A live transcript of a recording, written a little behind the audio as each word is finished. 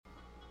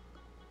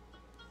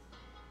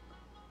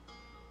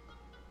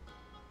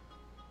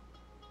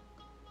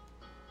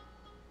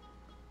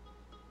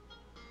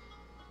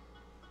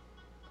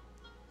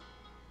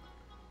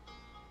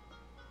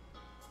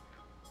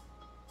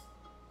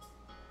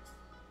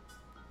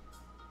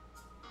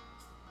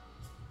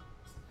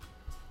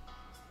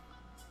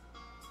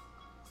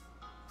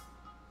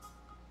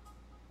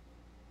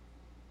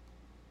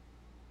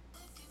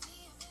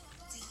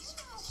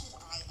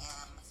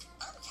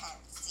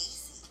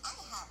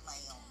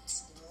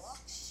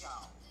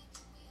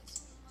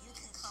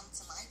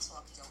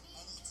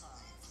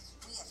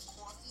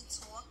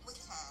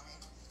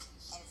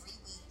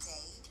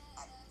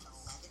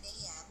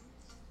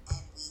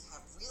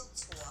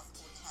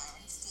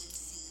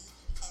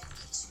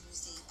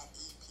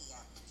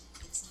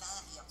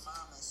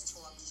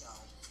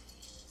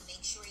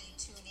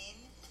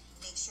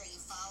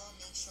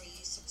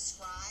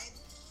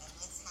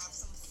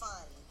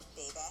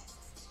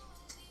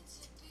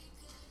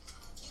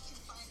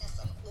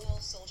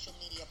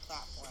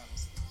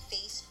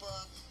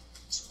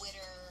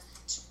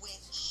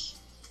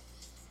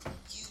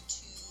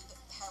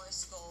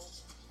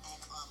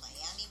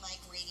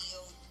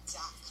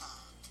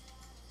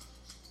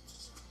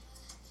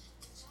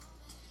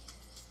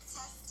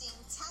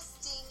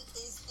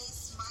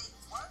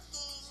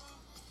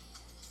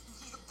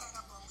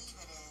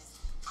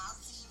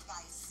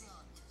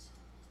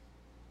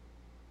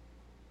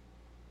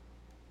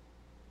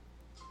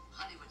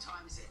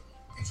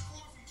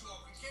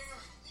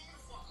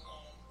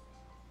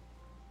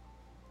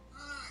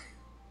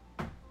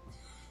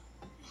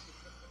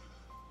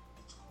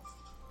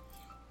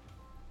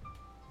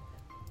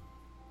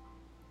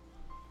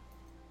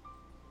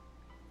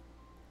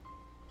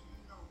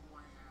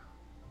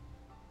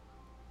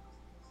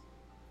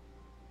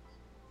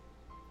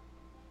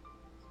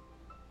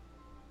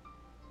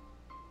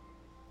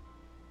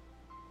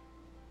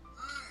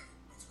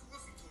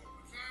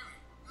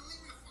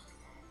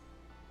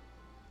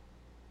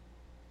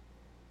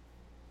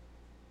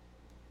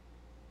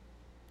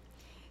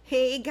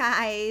Hey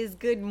guys,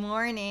 good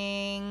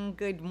morning.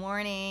 Good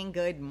morning.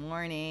 Good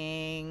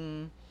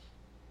morning.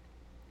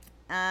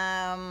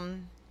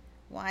 Um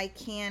why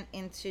can't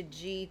into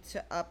G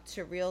to up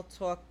to Real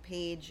Talk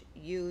page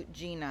you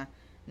Gina?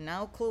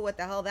 No clue what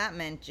the hell that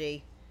meant,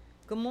 G.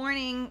 Good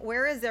morning.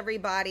 Where is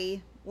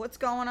everybody? What's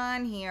going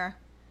on here?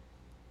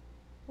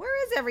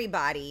 Where is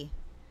everybody?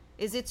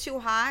 Is it too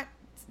hot?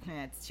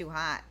 It's too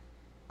hot.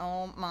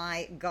 Oh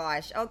my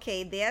gosh.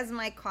 Okay, there's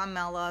my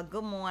Carmela.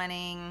 Good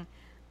morning.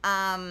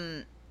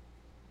 Um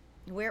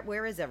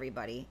where is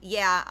everybody?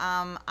 Yeah,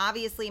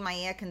 obviously my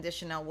air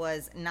conditioner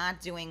was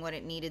not doing what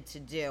it needed to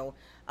do.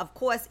 Of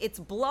course, it's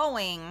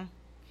blowing,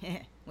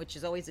 which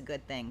is always a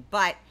good thing,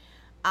 but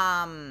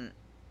um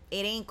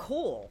it ain't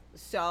cool.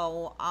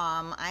 So,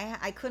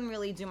 I couldn't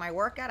really do my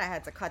workout. I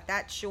had to cut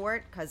that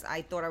short cuz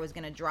I thought I was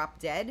going to drop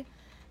dead.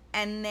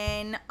 And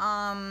then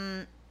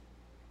I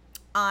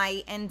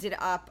ended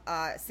up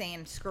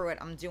saying screw it.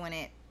 I'm doing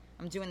it.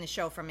 I'm doing the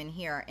show from in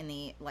here in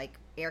the like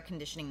air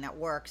conditioning that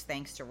works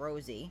thanks to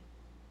Rosie.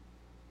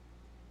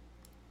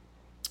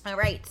 All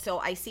right, so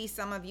I see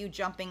some of you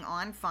jumping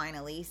on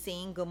finally,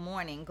 saying good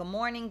morning. Good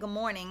morning, good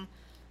morning.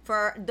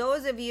 For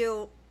those of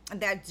you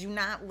that do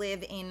not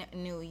live in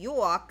New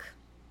York,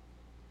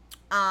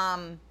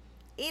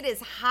 it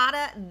is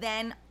hotter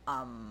than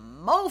a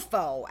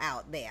mofo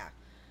out there.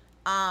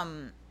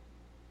 Um,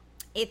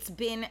 it's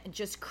been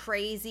just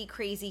crazy,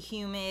 crazy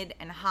humid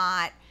and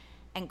hot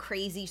and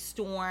crazy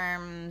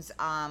storms.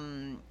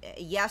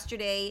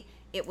 Yesterday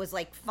it was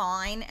like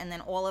fine, and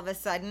then all of a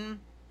sudden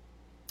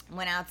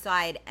went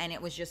outside and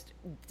it was just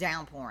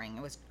downpouring.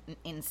 It was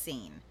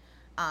insane.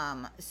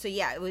 So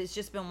yeah, it was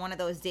just been one of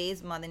those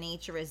days. Mother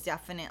Nature is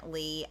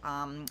definitely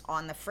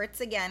on the fritz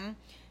again.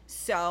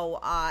 So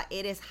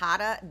it is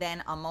hotter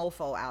than a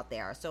mofo out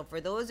there. So for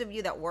those of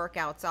you that work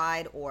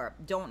outside or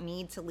don't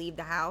need to leave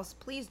the house,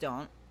 please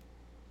don't,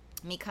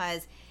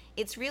 because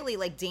it's really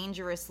like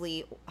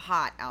dangerously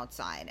hot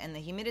outside and the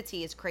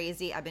humidity is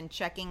crazy. I've been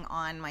checking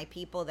on my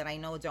people that I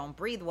know don't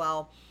breathe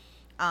well.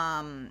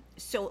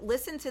 So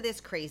listen to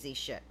this crazy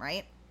shit,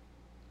 right?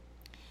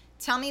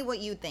 Tell me what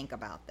you think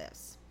about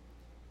this.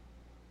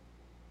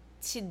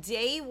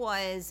 Today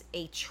was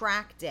a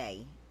track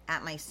day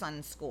at my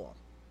son's school,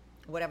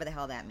 whatever the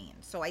hell that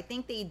means. So I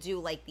think they do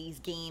like these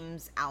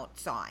games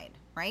outside,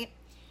 right?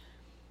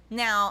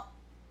 Now,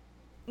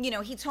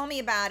 he told me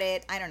about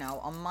it, I don't know,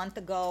 a month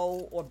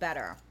ago or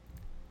better.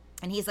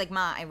 And he's like,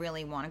 Ma, I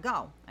really want to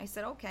go. I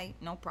said, okay,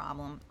 no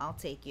problem. I'll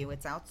take you.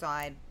 It's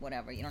outside,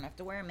 whatever. You don't have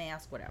to wear a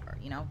mask, whatever,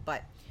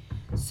 But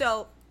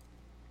so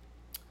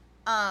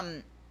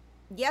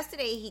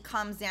yesterday he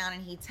comes down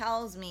and he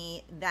tells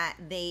me that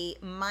they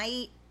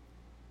might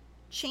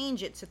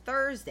change it to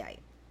Thursday.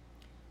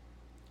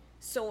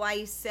 So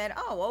I said,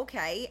 oh,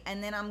 okay.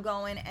 And then I'm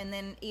going, and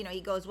then,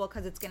 he goes, well,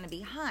 because it's going to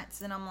be hot.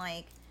 So then I'm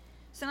like,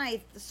 so then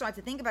I start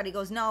to think about it. He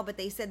goes, no, but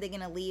they said they're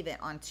going to leave it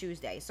on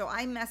Tuesday. So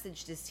I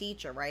messaged his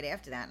teacher right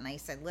after that, and I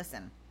said,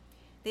 listen,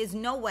 there's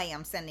no way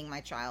I'm sending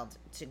my child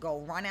to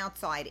go run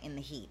outside in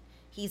the heat.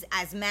 He's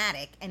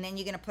asthmatic, and then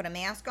you're going to put a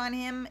mask on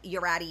him?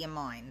 You're out of your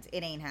mind.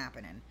 It ain't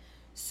happening.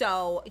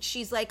 So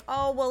she's like,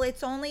 oh, well,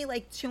 it's only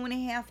like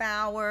 2.5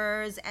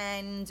 hours,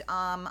 and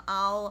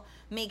I'll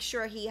make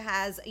sure he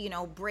has,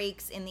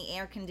 breaks in the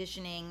air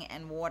conditioning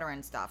and water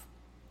and stuff.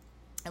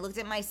 I looked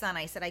at my son.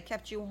 I said, I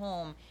kept you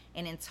home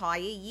an entire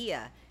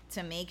year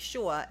to make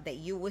sure that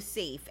you were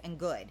safe and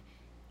good.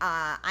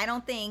 I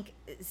don't think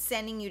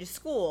sending you to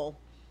school,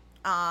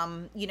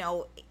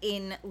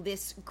 in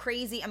this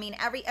crazy,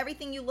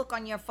 everything you look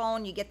on your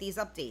phone, you get these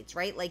updates,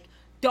 right? Like,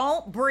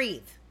 don't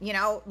breathe,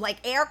 like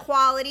air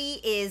quality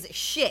is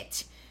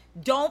shit.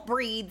 Don't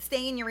breathe,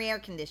 stay in your air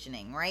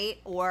conditioning, right?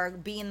 Or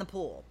be in the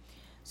pool.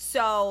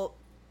 So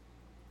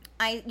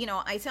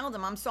I told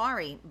him, I'm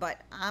sorry,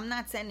 but I'm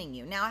not sending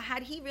you. Now,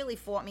 had he really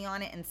fought me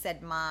on it and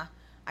said, Ma,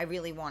 I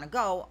really want to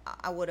go,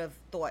 I would have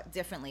thought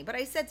differently. But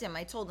I said to him,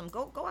 I told him,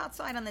 go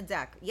outside on the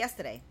deck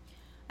yesterday.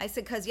 I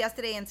said, because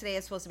yesterday and today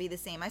is supposed to be the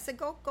same. I said,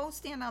 go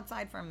stand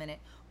outside for a minute.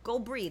 Go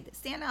breathe.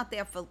 Stand out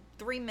there for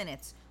 3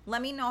 minutes.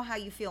 Let me know how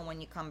you feel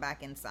when you come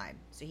back inside.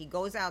 So he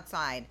goes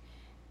outside.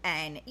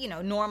 And,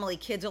 normally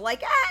kids are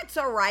like, it's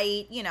all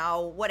right,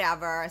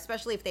 whatever,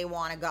 especially if they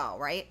want to go,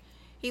 right?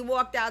 He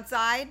walked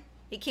outside.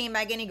 He came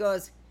back in, he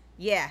goes,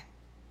 yeah,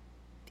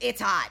 it's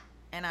hot.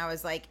 And I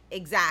was like,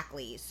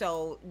 exactly.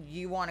 So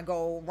you want to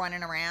go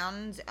running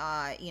around,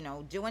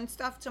 doing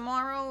stuff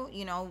tomorrow?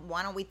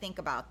 Why don't we think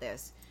about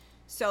this?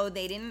 So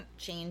they didn't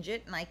change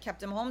it, and I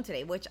kept him home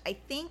today, which I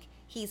think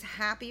he's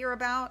happier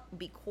about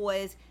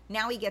because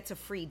now he gets a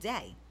free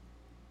day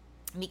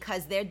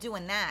because they're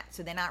doing that.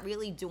 So they're not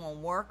really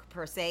doing work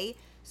per se.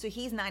 So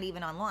he's not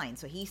even online.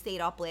 So he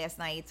stayed up last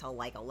night till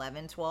like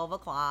 11, 12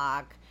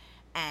 o'clock.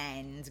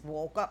 And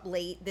woke up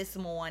late this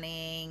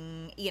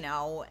morning,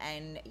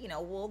 and,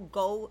 we'll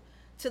go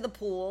to the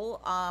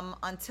pool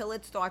until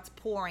it starts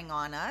pouring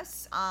on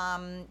us,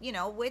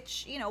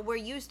 which, we're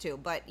used to.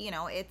 But,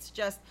 it's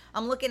just,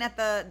 I'm looking at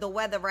the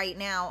weather right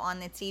now on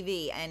the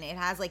TV, and it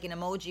has like an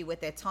emoji with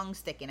their tongue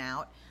sticking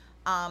out.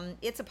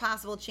 It's a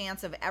possible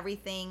chance of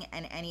everything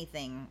and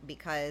anything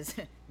because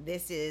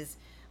this is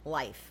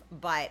life.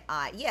 But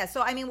yeah,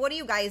 so I mean, what do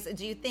you guys,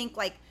 do you think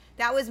like,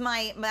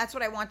 that's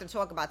what I want to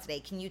talk about today.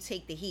 Can you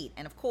take the heat?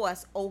 And of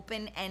course,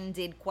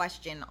 open-ended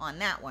question on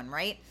that one,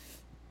 right?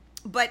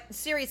 But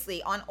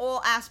seriously, on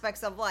all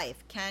aspects of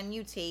life, can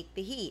you take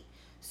the heat?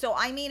 So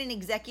I made an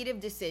executive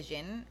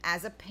decision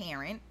as a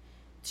parent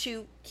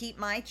to keep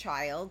my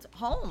child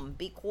home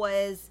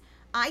because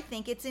I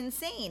think it's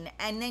insane.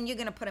 And then you're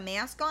going to put a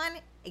mask on?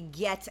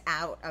 Get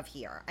out of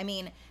here. I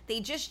mean,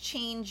 they just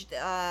changed,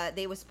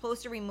 they were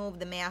supposed to remove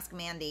the mask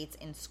mandates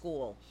in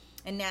school.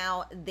 And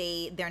now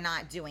they're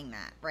not doing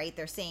that, right?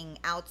 They're saying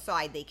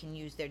outside they can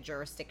use their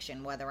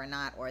jurisdiction, whether or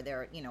not, or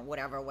their,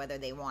 whatever, whether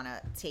they want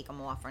to take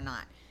them off or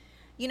not.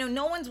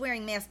 No one's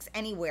wearing masks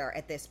anywhere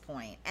at this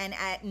point. And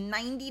at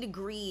 90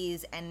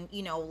 degrees and,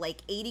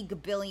 like 80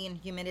 gabillion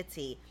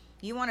humidity,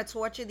 you want to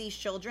torture these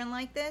children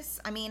like this?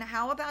 I mean,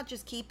 how about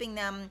just keeping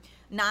them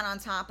not on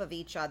top of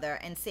each other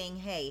and saying,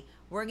 hey,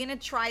 we're going to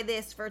try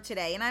this for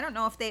today. And I don't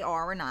know if they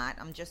are or not.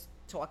 I'm just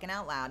talking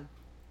out loud.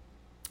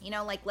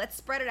 Like, let's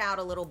spread it out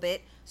a little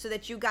bit so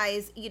that you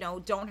guys,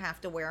 don't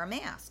have to wear a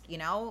mask,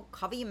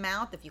 cover your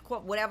mouth if you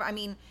quote, whatever. I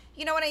mean,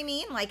 you know what I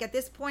mean? Like, at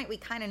this point, we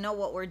kind of know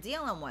what we're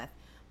dealing with.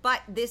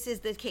 But this is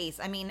the case.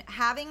 I mean,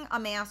 having a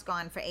mask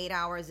on for 8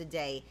 hours a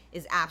day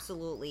is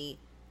absolutely,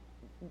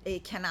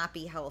 it cannot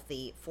be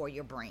healthy for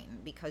your brain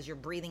because you're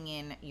breathing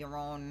in your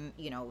own,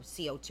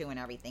 CO2 and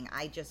everything.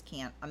 I just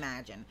can't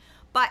imagine.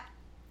 But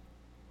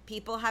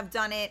people have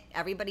done it.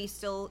 Everybody's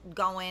still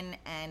going,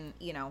 and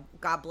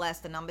God bless,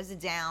 the numbers are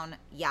down,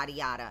 yada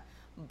yada.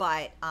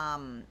 But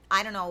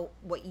I don't know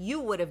what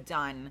you would have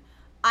done.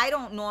 I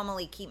don't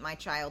normally keep my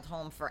child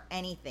home for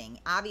anything.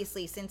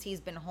 Obviously, since he's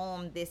been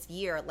home this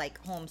year,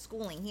 like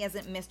homeschooling, he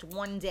hasn't missed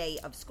one day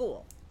of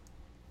school,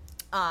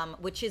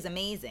 which is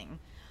amazing.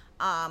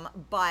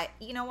 But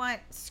you know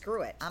what?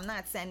 Screw it. I'm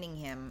not sending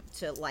him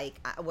to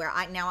where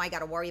I got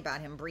to worry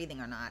about him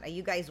breathing or not. Are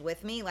you guys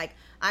with me? Like,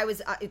 I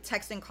was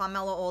texting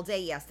Carmela all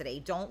day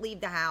yesterday. Don't leave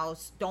the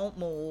house. Don't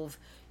move.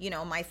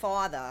 My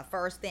father,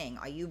 first thing,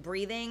 are you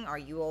breathing? Are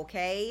you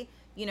okay?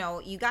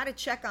 You got to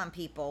check on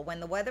people. When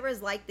the weather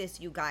is like this,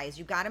 you guys,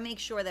 you got to make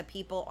sure that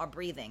people are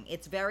breathing.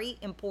 It's very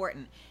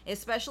important,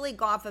 especially,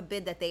 God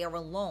forbid, that they are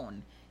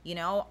alone.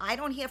 I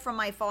don't hear from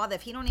my father.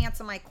 If he don't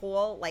answer my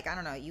call, like, I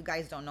don't know, you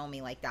guys don't know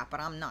me like that,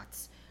 but I'm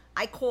nuts.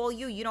 I call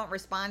you, you don't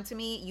respond to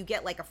me, you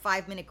get like a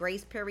 5-minute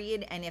grace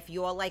period, and if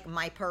you're like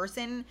my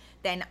person,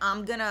 then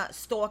I'm gonna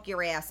stalk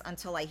your ass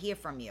until I hear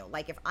from you.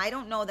 Like, if I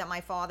don't know that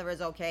my father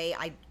is okay,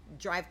 I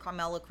drive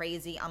Carmela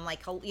crazy. I'm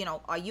like,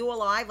 are you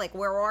alive? Like,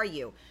 where are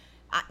you?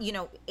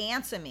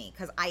 Answer me,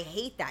 because I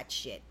hate that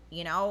shit,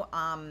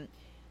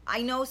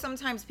 I know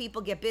sometimes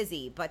people get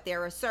busy, but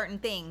there are certain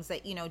things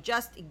that,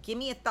 just give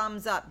me a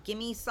thumbs up, give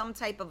me some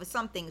type of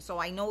something so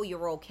I know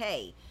you're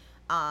okay.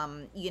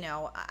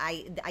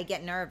 I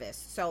get nervous.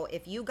 So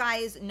if you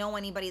guys know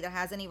anybody that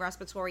has any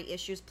respiratory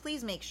issues,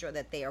 please make sure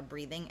that they are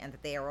breathing and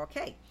that they are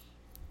okay.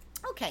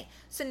 Okay,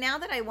 so now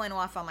that I went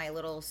off on my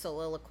little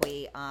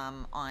soliloquy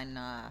on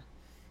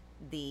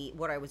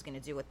what I was going to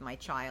do with my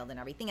child and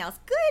everything else.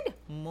 Good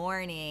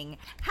morning.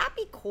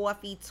 Happy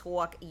Coffee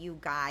Talk, you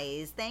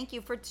guys. Thank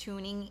you for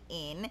tuning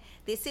in.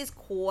 This is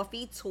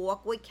Coffee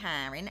Talk with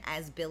Karen,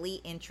 as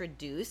Billy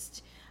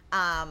introduced.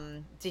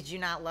 Did you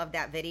not love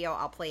that video?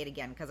 I'll play it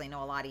again because I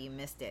know a lot of you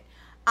missed it.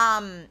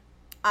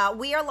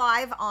 We are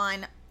live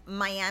on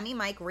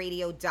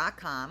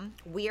MiamiMikeRadio.com.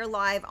 We are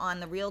live on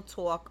the Real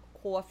Talk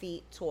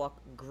Coffee Talk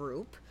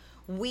group.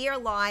 We are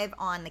live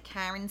on the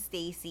Karen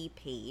Stacy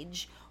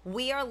page.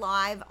 We are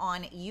live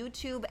on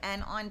YouTube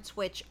and on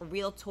Twitch,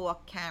 Real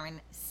Talk Karen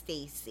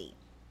Stacy.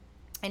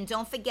 And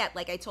don't forget,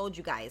 like I told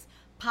you guys,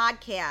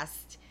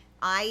 podcast.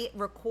 I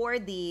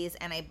record these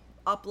and I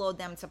upload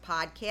them to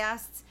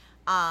podcasts.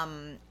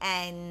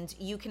 And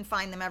you can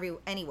find them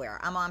anywhere.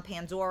 I'm on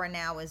Pandora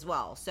now as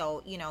well.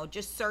 So,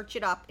 just search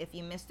it up if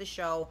you missed the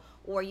show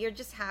or you're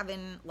just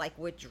having like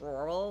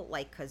withdrawal,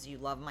 like, cause you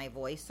love my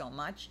voice so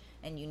much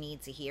and you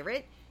need to hear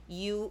it.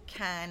 You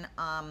can,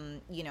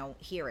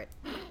 hear it.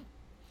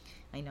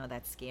 I know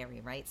that's scary,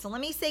 right? So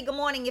let me say good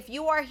morning. If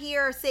you are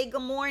here, say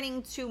good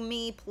morning to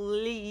me,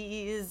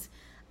 please.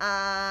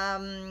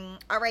 All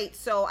right.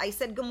 So I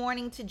said good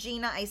morning to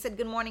Gina. I said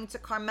good morning to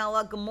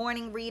Carmela. Good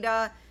morning,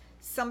 Rita.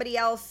 Somebody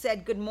else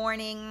said good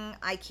morning.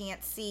 I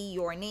can't see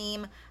your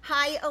name.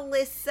 Hi,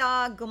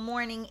 Alyssa. Good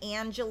morning,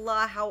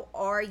 Angela. How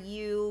are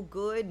you?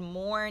 Good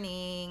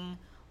morning.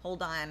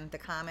 Hold on. The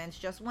comments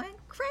just went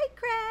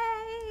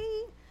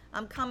cray-cray.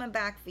 I'm coming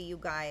back for you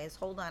guys.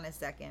 Hold on a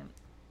second.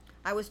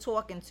 I was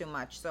talking too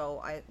much,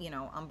 so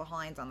I'm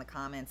behind on the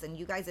comments, and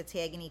you guys are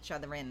tagging each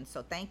other in,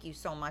 so thank you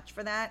so much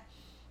for that.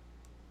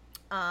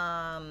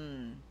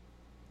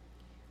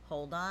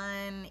 Hold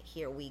on.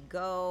 Here we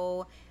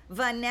go.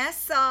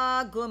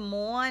 Vanessa, good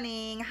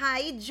morning.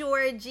 Hi,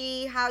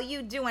 Georgie. How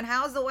you doing?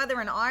 How's the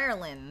weather in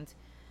Ireland?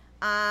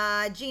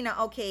 Gina,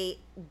 okay,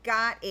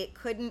 got it.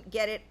 Couldn't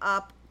get it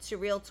up to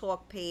Real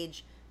Talk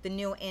page, the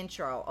new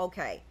intro.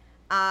 Okay.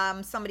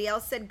 Somebody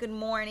else said good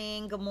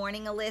morning. Good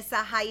morning,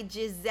 Alyssa. Hi,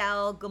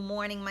 Giselle. Good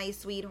morning, my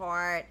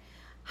sweetheart.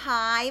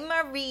 Hi,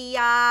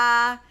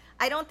 Maria.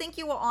 I don't think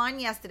you were on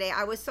yesterday.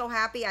 I was so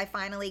happy I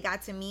finally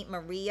got to meet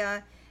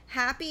Maria.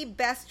 Happy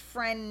Best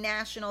Friend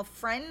National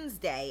Friends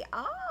Day.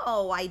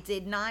 Oh, I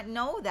did not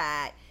know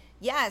that.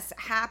 Yes,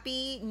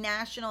 happy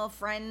National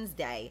Friends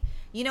Day.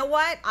 You know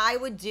what I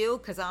would do,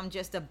 because I'm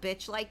just a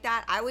bitch like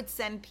that? I would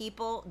send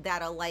people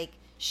that are like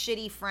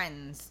shitty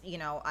friends, you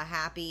know, a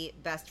happy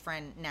Best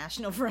Friend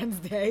National Friends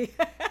Day.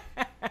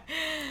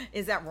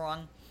 Is that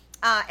wrong?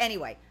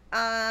 Anyway,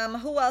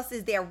 who else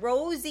is there?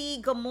 Rosie,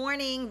 good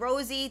morning.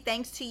 Rosie,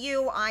 thanks to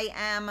you, I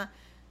am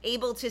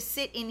able to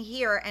sit in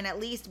here and at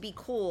least be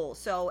cool.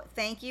 So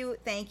thank you,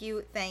 thank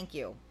you, thank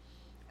you.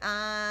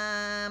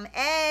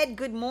 Ed,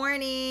 good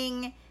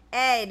morning.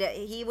 Ed,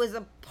 he was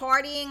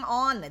partying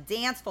on the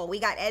dance floor. We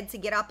got Ed to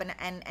get up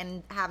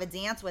and have a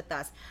dance with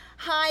us.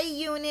 Hi,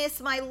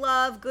 Eunice, my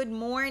love. Good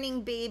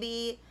morning,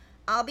 baby.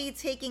 I'll be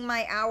taking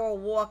my hour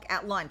walk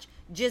at lunch.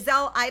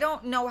 Giselle, I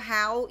don't know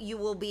how you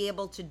will be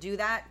able to do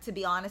that, to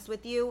be honest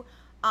with you.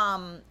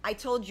 I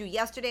told you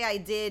yesterday I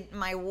did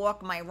my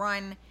walk, my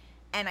run,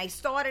 and I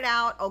started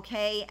out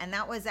okay, and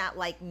that was at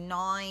like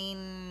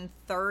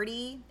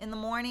 9:30 in the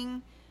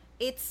morning.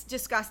 It's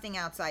disgusting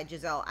outside,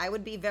 Giselle. I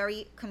would be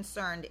very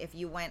concerned if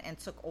you went and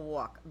took a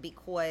walk,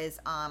 because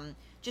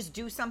just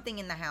do something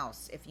in the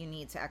house if you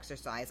need to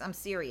exercise. I'm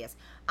serious.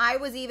 I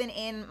was even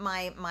in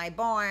my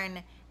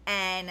barn,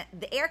 and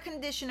the air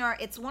conditioner,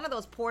 it's one of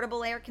those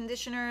portable air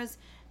conditioners,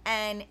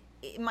 and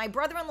my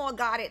brother-in-law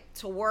got it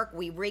to work.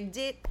 We rigged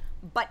it,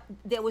 but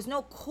there was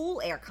no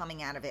cool air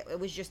coming out of it. It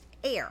was just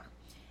air.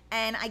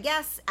 And I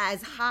guess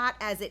as hot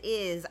as it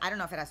is, I don't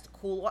know if it has to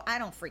cool, I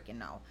don't freaking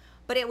know.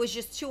 But it was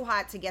just too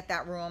hot to get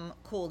that room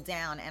cooled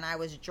down, and I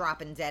was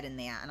dropping dead in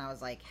there, and I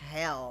was like,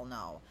 hell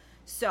no.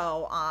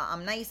 So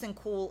I'm nice and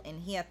cool in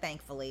here,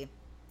 thankfully.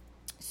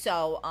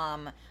 So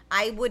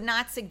I would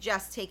not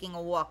suggest taking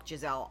a walk,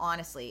 Giselle.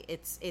 Honestly,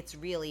 it's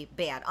really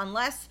bad,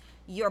 unless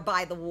you're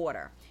by the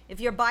water. If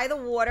you're by the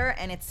water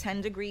and it's 10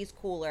 degrees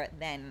cooler,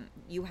 then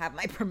you have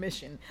my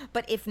permission.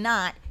 But if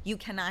not, you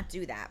cannot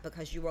do that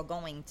because you are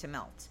going to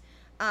melt.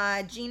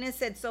 Gina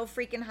said, so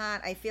freaking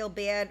hot. I feel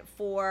bad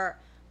for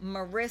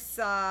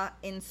Marissa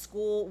in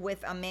school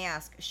with a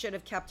mask. Should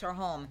have kept her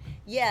home.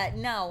 Yeah,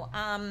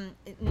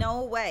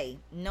 no way.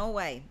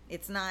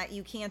 It's not,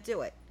 you can't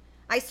do it.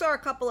 I saw a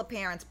couple of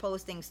parents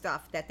posting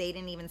stuff that they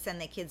didn't even send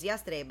their kids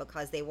yesterday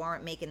because they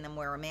weren't making them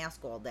wear a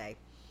mask all day.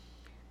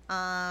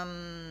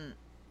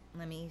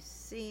 Let me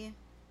see.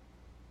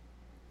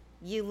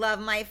 You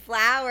love my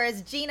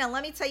flowers. Gina,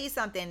 let me tell you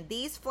something.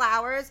 These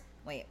flowers,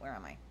 wait, where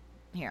am I?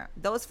 Here.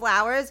 Those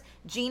flowers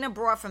Gina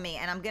brought for me,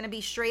 and I'm going to be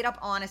straight up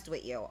honest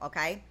with you,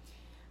 okay?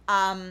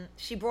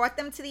 She brought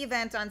them to the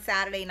event on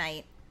Saturday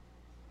night.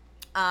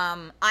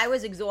 I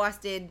was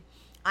exhausted.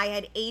 I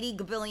had 80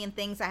 gabillion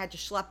things I had to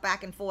schlep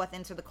back and forth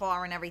into the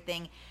car and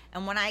everything.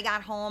 And when I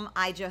got home,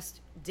 I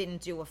just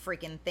didn't do a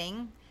freaking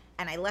thing.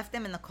 And I left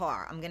them in the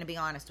car. I'm going to be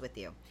honest with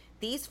you.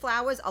 These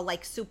flowers are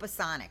like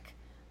supersonic.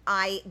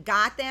 I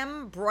got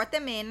them, brought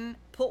them in,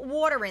 put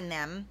water in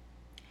them,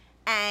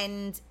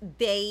 and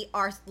they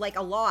are like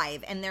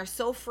alive, and they're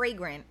so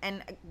fragrant,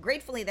 and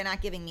gratefully they're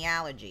not giving me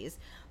allergies.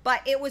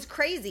 But it was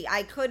crazy.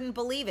 I couldn't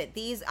believe it.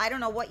 These, I don't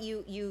know what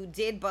you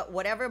did, but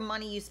whatever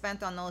money you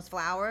spent on those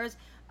flowers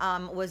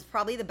was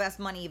probably the best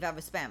money you've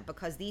ever spent,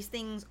 because these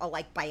things are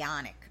like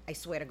bionic. I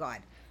swear to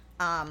God.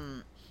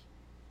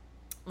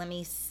 Let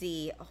me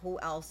see who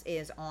else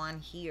is on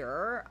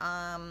here.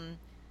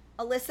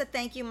 Alyssa,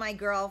 thank you, my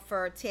girl,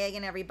 for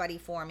tagging everybody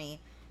for me.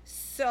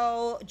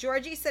 So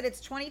Georgie said it's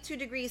 22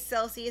 degrees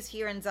Celsius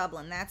here in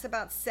Dublin. That's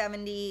about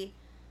 70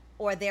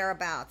 or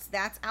thereabouts.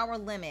 That's our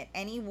limit.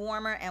 Any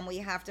warmer and we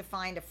have to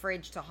find a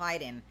fridge to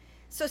hide in.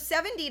 So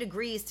 70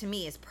 degrees to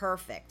me is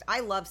perfect. I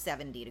love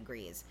 70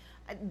 degrees.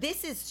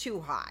 This is too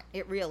hot.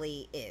 It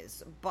really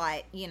is.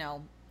 But, you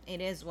know,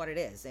 it is what it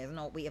is.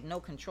 We have no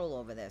control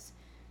over this.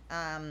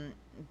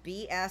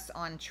 BS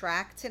on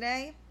track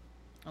today.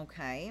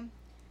 Okay.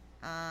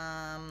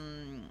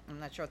 I'm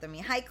not sure what that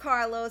means. Hi,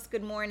 Carlos.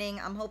 Good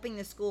morning. I'm hoping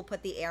the school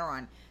put the air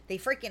on. They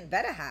freaking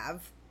better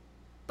have.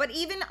 But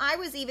I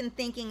was even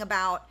thinking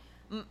about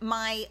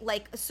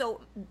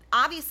so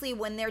obviously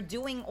when they're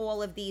doing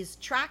all of these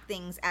track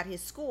things at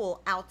his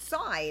school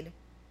outside,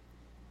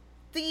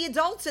 the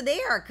adults are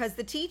there because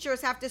the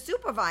teachers have to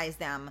supervise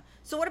them.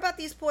 So what about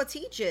these poor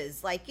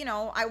teachers?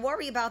 I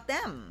worry about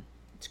them.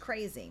 It's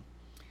crazy.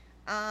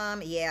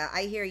 Yeah,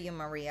 I hear you,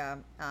 Maria.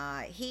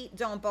 Heat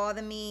don't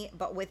bother me,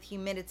 but with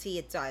humidity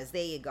it does.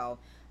 There you go.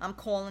 I'm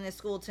calling the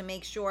school to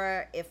make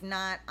sure. If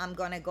not, I'm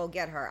gonna go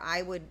get her.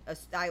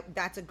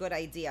 That's a good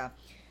idea.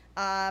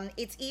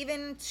 It's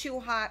even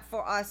too hot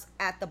for us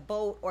at the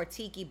boat or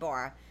tiki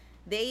bar.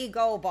 There you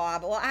go,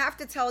 Bob. Well, I have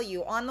to tell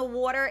you, on the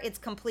water, it's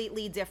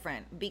completely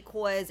different,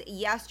 because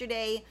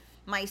yesterday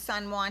my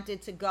son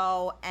wanted to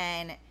go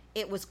and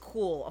it was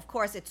cool. Of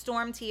course, it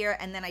stormed here,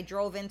 and then I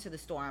drove into the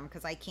storm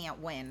because I can't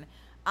win.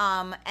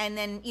 And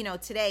then,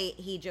 today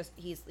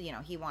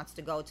he wants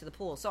to go to the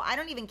pool. So I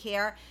don't even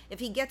care if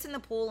he gets in the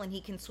pool and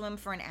he can swim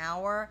for an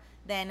hour,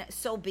 then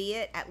so be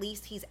it. At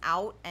least he's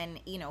out and,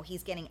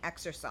 he's getting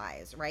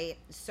exercise, right?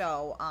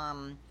 So,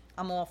 I'm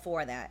all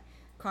for that.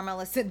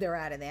 Carmela said they're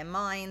out of their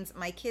minds.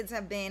 My kids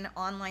have been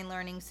online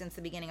learning since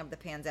the beginning of the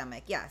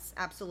pandemic. Yes,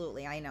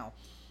 absolutely. I know.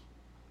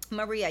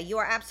 Maria, you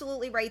are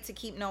absolutely right to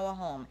keep Noah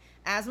home.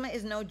 Asthma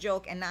is no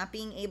joke, and not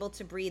being able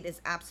to breathe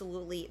is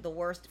absolutely the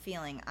worst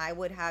feeling. I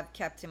would have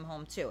kept him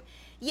home too.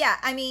 Yeah,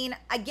 I mean,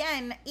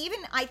 again,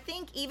 I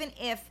think even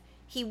if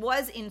he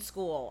was in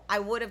school, I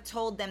would have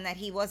told them that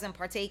he wasn't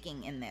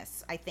partaking in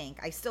this. I think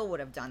I still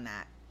would have done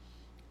that.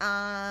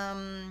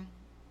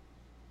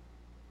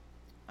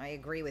 I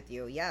agree with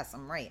you. Yes,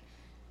 I'm right.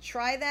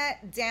 Try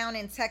that down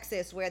in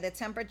Texas where the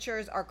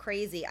temperatures are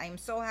crazy. I'm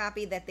so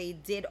happy that they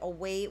did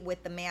away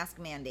with the mask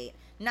mandate.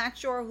 Not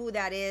sure who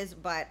that is,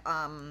 but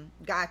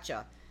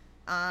gotcha.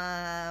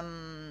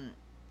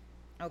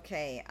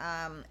 Okay.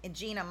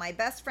 Gina, my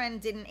best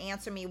friend didn't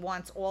answer me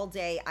once all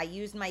day. I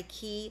used my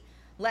key,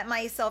 let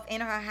myself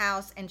in her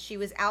house, and she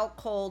was out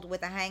cold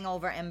with a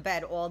hangover in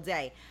bed all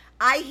day.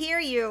 I hear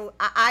you.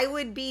 I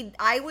would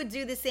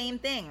do the same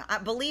thing.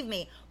 Believe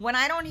me, when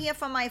I don't hear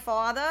from my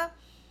father,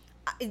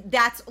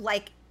 that's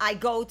like I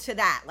go to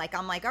that. Like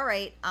I'm like, all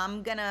right,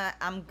 I'm gonna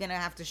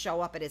have to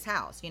show up at his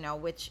house,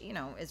 which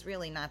is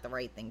really not the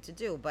right thing to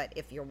do. But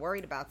if you're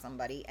worried about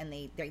somebody and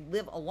they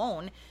live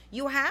alone,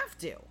 you have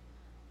to.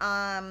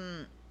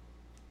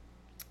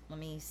 Let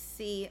me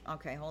see.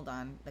 Okay, hold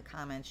on. The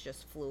comments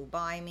just flew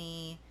by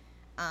me.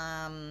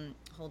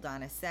 Hold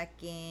on a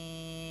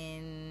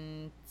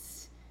second.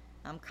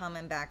 I'm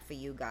coming back for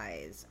you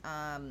guys.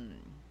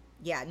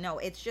 Yeah, no,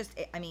 it's just,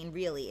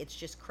 really, it's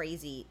just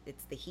crazy.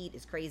 The heat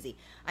is crazy.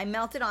 I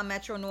melted on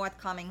Metro North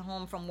coming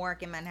home from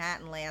work in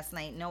Manhattan last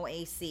night. No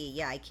AC.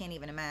 Yeah, I can't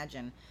even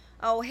imagine.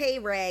 Oh, hey,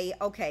 Ray.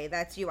 Okay,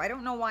 that's you. I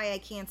don't know why I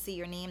can't see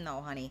your name,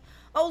 though, honey.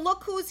 Oh,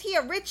 look who's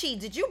here. Richie,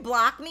 did you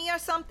block me or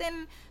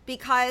something?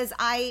 Because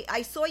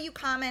I saw you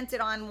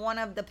commented on one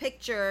of the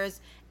pictures,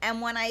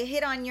 and when I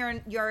hit on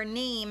your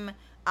name,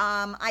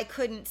 I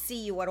couldn't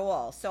see you at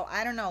all. So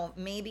I don't know.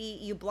 Maybe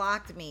you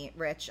blocked me,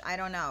 Rich. I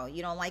don't know.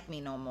 You don't like me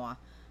no more.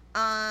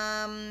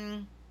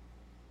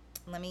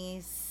 Let me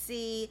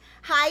see.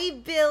 Hi,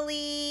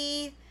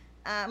 Billy.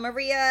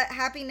 Maria,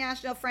 happy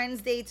National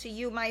Friends Day to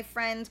you, my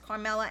friends,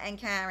 Carmela and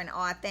Karen.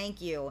 Aw, thank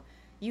you.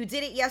 You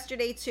did it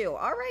yesterday, too.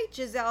 All right,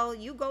 Giselle,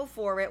 you go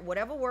for it.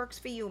 Whatever works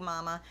for you,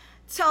 mama.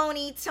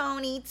 Tony.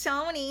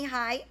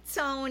 Hi,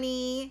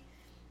 Tony.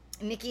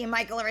 Nikki and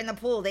Michael are in the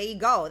pool. There you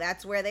go.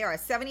 That's where they are.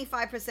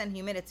 75%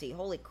 humidity.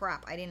 Holy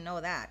crap. I didn't know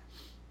that.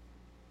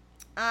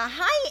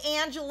 Hi,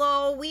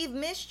 Angelo. We've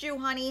missed you,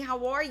 honey.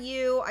 How are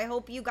you? I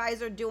hope you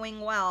guys are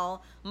doing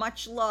well.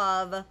 Much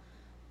love.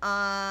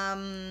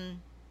 Channel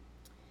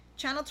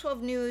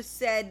 12 News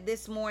said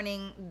this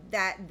morning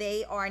that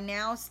they are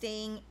now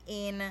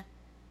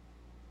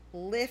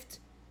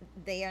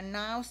they are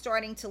now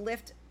starting to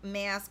lift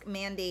mask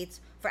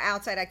mandates for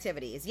outside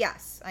activities.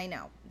 Yes, I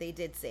know. They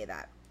did say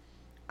that.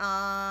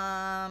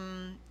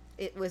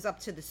 It was up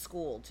to the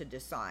school to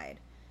decide.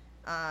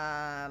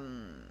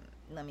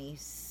 Let me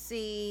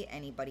see.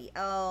 Anybody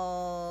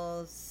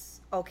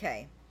else?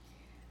 Okay.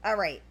 All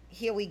right.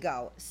 Here we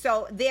go.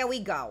 So there we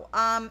go.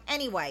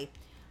 Anyway,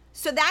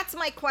 so that's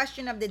my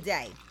question of the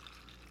day.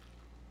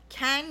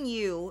 Can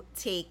you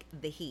take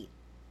the heat?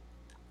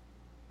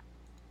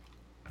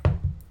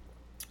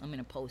 I'm going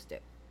to post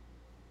it.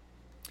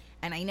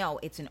 And I know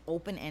it's an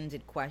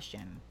open-ended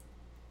question.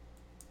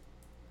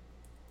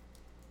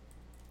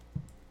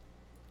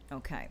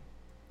 Okay,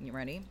 you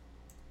ready?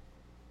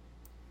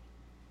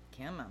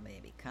 Come on,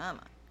 baby, come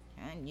on.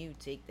 Can you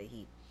take the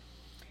heat?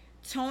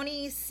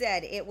 Tony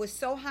said, it was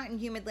so hot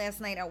and humid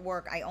last night at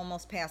work, I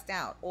almost passed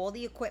out. All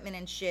the equipment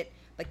and shit,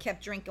 but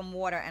kept drinking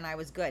water and I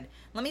was good.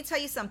 Let me tell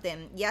you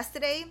something.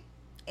 Yesterday,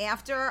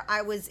 after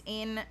I was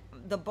in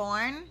the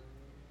barn,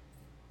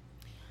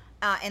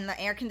 and the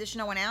air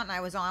conditioner went out and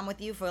I was on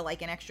with you for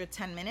like an extra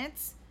 10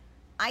 minutes,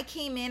 I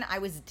came in, I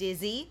was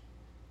dizzy.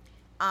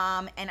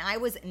 And I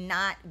was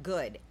not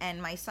good.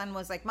 And my son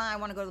was like, Ma, I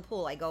want to go to the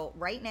pool. I go,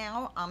 right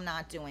now, I'm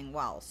not doing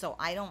well. So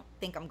I don't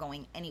think I'm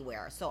going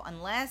anywhere. So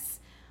unless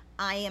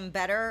I am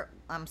better,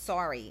 I'm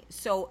sorry.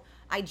 So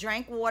I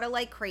drank water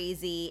like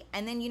crazy.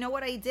 And then you know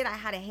what I did? I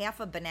had a half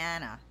a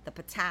banana. The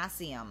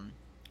potassium,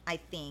 I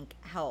think,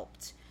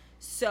 helped.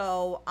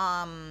 So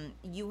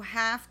you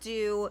have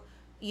to,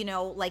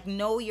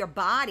 know your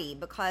body,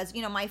 because,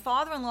 my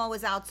father-in-law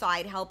was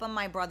outside helping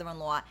my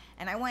brother-in-law,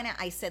 and I went,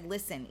 I said,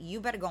 listen, you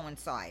better go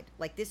inside.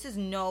 Like, this is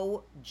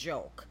no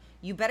joke.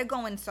 You better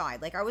go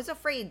inside. Like, I was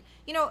afraid,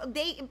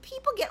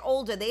 people get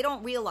older, they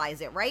don't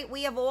realize it, right?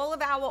 We have all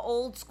of our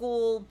old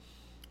school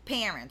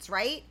parents,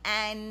 right?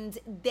 And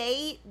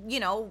they,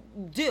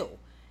 do.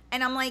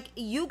 And I'm like,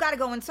 you got to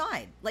go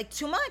inside. Like,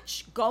 too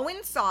much. Go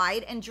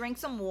inside and drink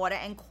some water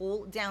and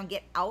cool down.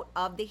 Get out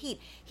of the heat.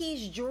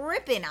 He's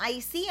dripping. I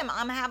see him.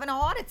 I'm having a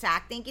heart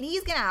attack thinking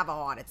he's going to have a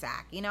heart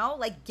attack. You know?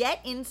 Like, get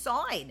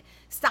inside.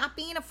 Stop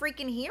being a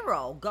freaking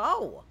hero.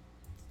 Go.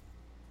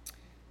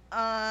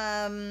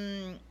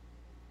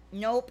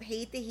 Nope.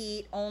 Hate the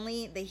heat.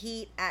 Only the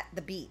heat at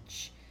the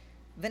beach.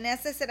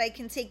 Vanessa said I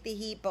can take the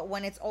heat, but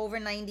when it's over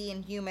 90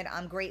 and humid,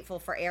 I'm grateful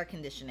for air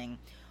conditioning.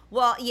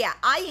 Well, yeah,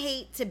 I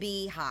hate to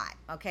be hot,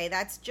 okay?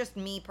 That's just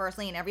me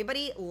personally, and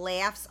everybody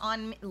laughs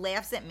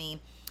at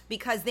me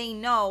because they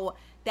know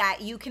that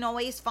you can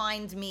always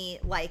find me,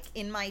 like,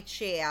 in my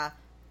chair,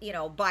 you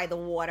know, by the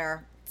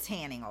water,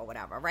 tanning or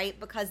whatever, right?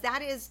 Because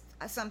that is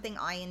something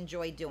I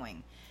enjoy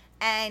doing.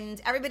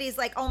 And everybody's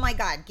like, oh my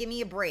God, give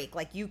me a break.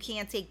 Like, you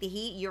can't take the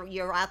heat.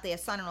 You're out there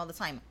sunning all the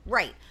time.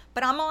 Right.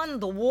 But I'm on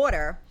the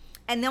water,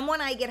 and then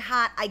when I get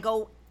hot, I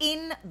go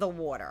in the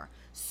water.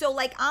 So,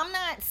 like, I'm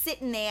not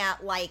sitting there,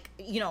 like,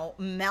 you know,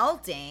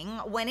 melting.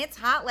 When it's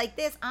hot like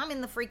this, I'm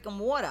in the freaking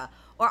water.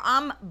 Or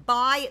I'm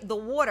by the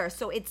water,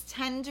 so it's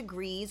 10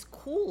 degrees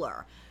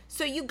cooler.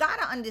 So you got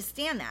to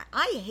understand that.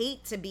 I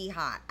hate to be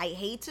hot. I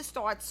hate to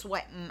start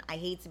sweating. I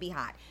hate to be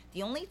hot.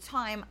 The only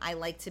time I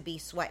like to be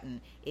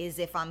sweating is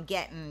if I'm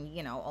getting,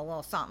 you know, a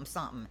little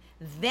something.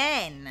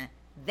 Then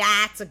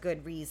that's a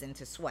good reason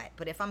to sweat.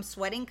 But if I'm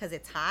sweating because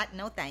it's hot,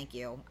 no thank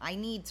you. I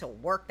need to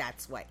work that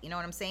sweat. You know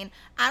what I'm saying?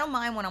 I don't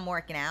mind when I'm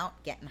working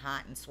out, getting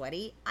hot and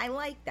sweaty. I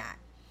like that.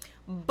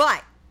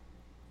 But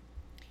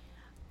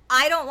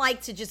I don't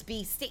like to just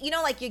be, you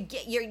know, like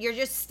you're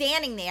just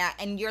standing there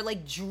and you're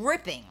like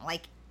dripping.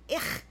 Like,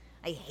 ugh,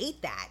 I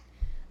hate that.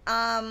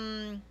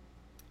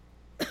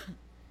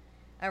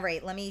 All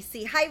right, let me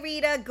see. Hi,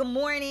 Rita. Good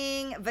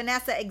morning.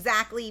 Vanessa,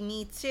 exactly.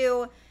 Me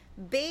too.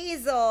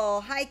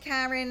 Basil, hi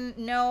Karen.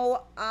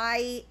 No,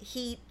 I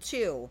heat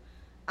too.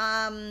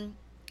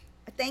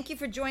 Thank you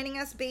for joining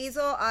us,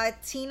 Basil.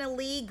 Tina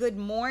Lee, good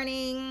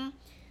morning.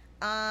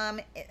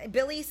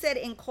 Billy said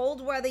in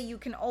cold weather you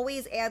can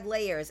always add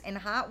layers. In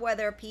hot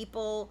weather,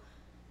 people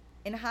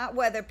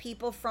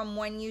from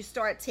when you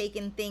start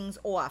taking things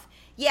off.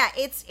 Yeah,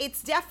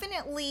 it's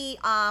definitely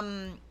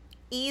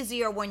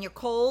easier when you're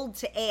cold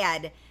to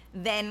add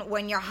than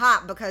when you're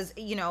hot because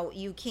you know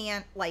you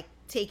can't like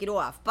take it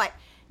off. But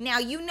now,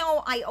 you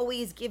know, I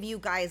always give you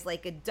guys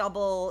like a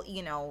double,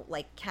 you know,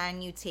 like, can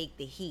you take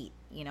the heat?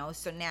 You know,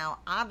 so now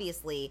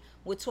obviously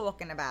we're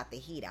talking about the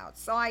heat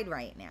outside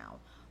right now.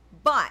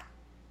 But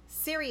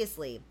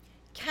seriously,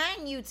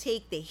 can you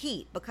take the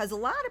heat? Because a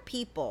lot of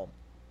people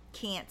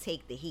can't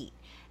take the heat.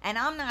 And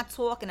I'm not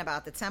talking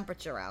about the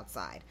temperature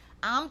outside.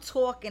 I'm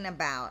talking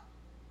about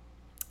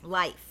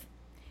life.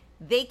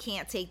 They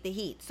can't take the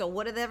heat. So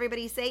what did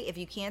everybody say? If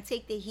you can't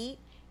take the heat,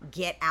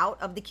 get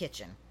out of the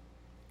kitchen,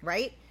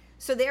 right?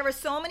 So there are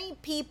so many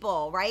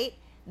people, right,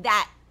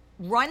 that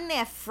run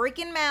their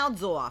freaking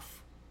mouths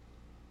off.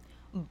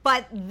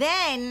 But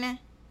then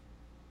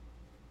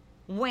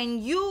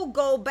when you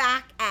go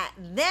back at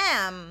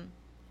them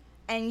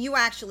and you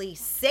actually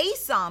say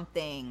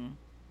something,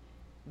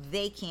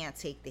 they can't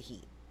take the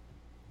heat.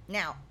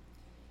 Now,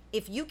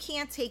 if you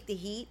can't take the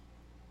heat,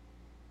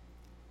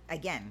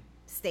 again,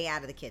 stay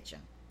out of the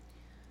kitchen.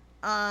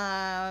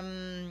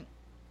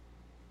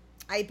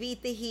 I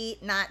beat the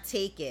heat, not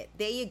take it.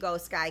 There you go,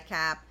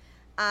 Skycap.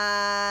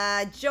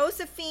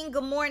 Josephine,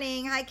 good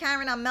morning. Hi,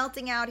 Karen. I'm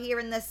melting out here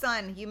in the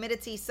sun.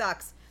 Humidity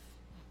sucks.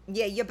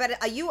 Yeah, you better.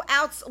 Are you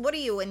out? What are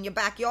you, in your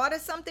backyard or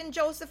something,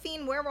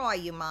 Josephine? Where are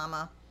you,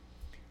 mama?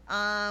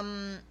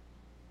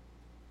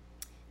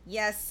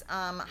 Yes,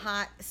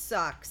 hot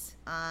sucks.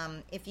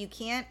 If you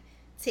can't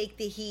take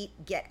the heat,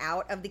 get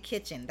out of the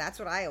kitchen. That's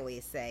what I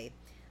always say.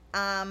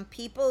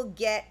 People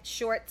get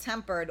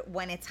short-tempered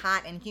when it's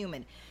hot and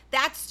humid.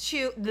 That's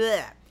true.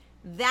 Bleh.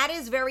 That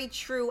is very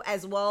true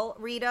as well,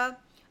 Rita.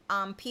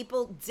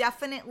 People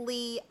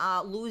definitely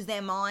lose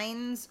their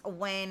minds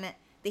when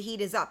the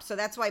heat is up. So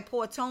that's why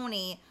poor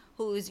Tony,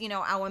 who's, you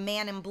know, our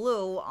man in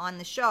blue on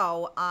the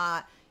show,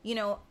 you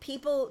know,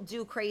 people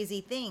do crazy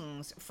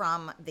things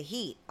from the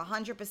heat,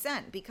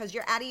 100%, because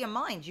you're out of your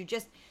mind.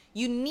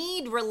 You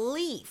need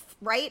relief,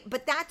 right?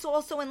 But that's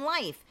also in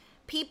life.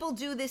 People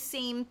do the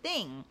same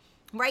thing,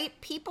 right?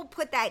 People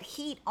put that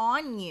heat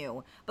on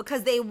you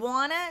because they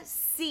want to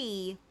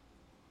see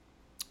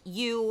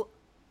you,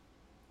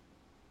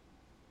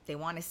 they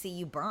want to see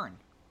you burn.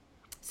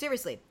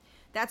 Seriously,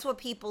 that's what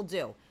people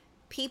do.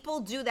 People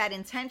do that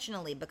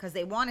intentionally because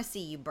they want to see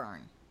you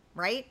burn,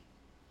 right?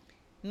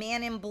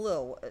 Man in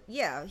blue.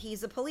 Yeah,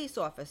 he's a police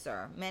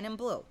officer. Men in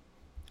blue.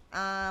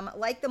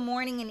 Like the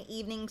morning and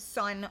evening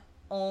sun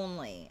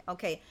only.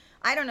 Okay.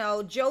 I don't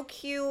know. Joe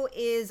Q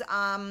is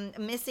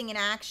missing in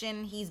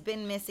action. He's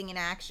been missing in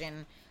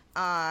action,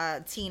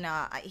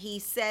 Tina. He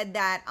said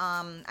that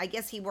I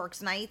guess he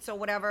works nights or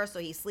whatever, so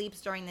he sleeps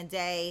during the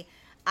day.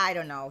 I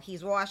don't know.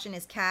 He's washing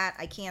his cat.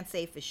 I can't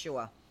say for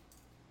sure.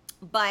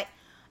 But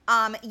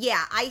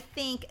yeah, I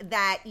think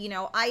that, you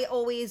know, I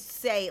always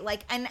say,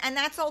 like, and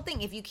that's the whole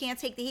thing. If you can't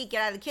take the heat,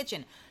 get out of the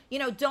kitchen.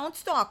 don't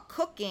start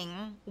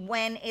cooking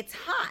when it's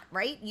hot,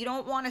 right? You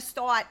don't want to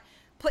start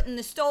putting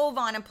the stove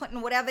on and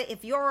putting whatever.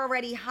 If you're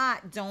already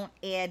hot, don't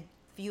add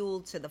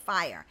fuel to the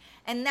fire.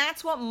 And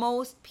that's what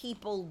most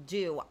people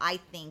do, I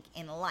think,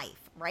 in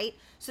life, right?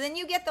 So then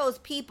you get those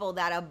people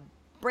that are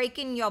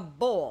breaking your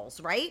balls,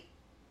 right?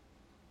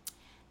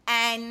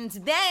 And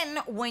then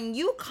when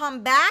you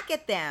come back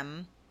at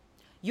them,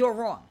 you're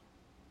wrong,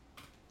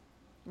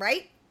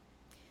 right?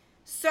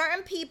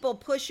 Certain people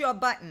push your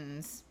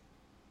buttons,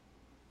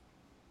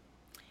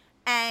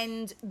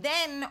 and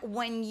then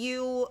when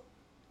you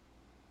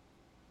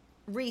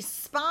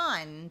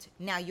respond,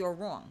 now you're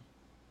wrong.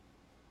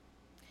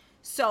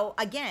 So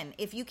again,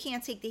 if you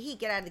can't take the heat,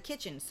 get out of the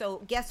kitchen.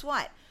 So guess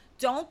what?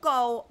 Don't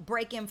go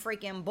breaking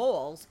freaking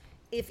balls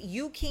if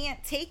you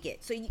can't take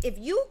it. So if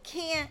you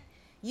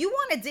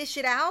want to dish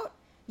it out,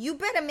 you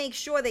better make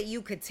sure that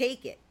you could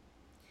take it.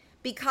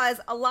 Because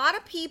a lot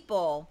of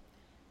people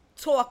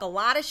talk a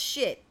lot of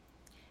shit,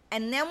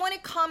 and then when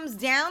it comes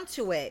down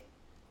to it,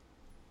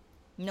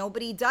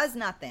 nobody does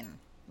nothing,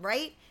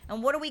 right?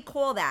 And what do we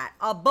call that?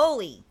 A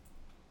bully.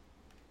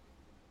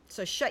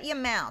 So shut your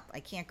mouth. I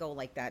can't go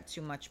like that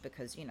too much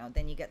because,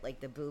 then you get like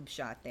the boob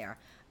shot there.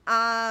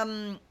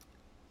 Let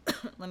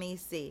me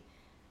see.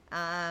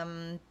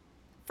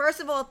 First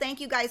of all,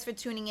 thank you guys for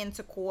tuning in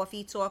to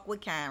Coffee Talk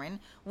with Karen.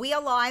 We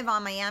are live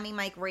on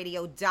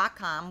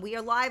MiamiMikeRadio.com. We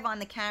are live on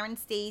the Karen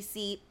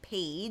Stacy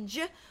page.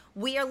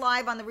 We are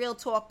live on the Real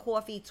Talk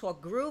Coffee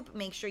Talk group.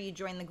 Make sure you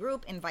join the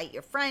group. Invite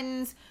your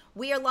friends.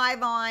 We are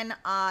live on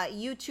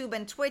YouTube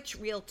and Twitch,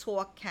 Real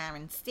Talk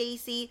Karen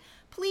Stacy.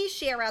 Please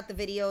share out the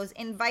videos.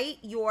 Invite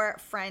your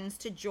friends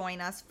to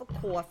join us for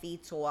Coffee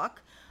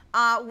Talk.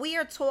 We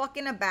are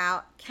talking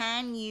about,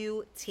 can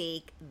you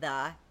take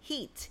the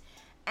heat?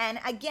 And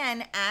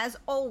again, as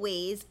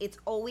always, it's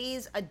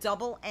always a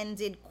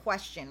double-ended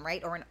question,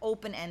 right? Or an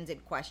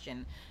open-ended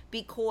question,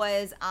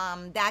 because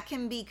that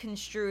can be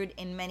construed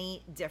in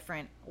many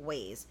different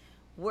ways.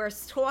 We're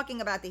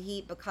talking about the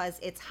heat because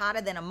it's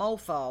hotter than a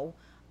mofo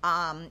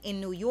in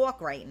New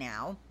York right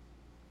now.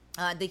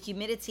 The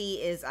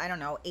humidity is,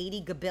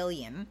 80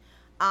 gabillion.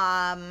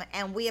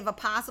 And we have a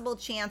possible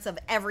chance of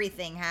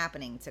everything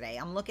happening today.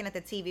 I'm looking at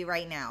the TV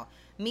right now.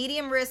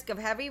 Medium risk of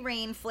heavy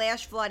rain,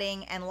 flash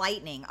flooding, and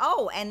lightning.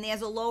 Oh, and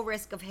there's a low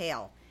risk of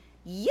hail.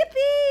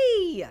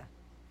 Yippee!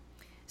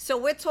 So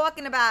we're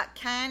talking about,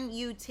 can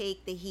you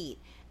take the heat?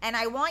 And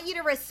I want you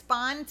to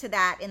respond to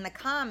that in the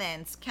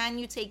comments. Can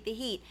you take the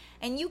heat?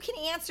 And you can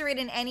answer it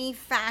in any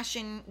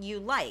fashion you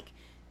like.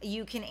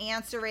 You can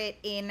answer it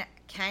in,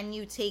 can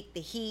you take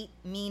the heat,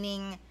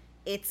 meaning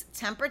it's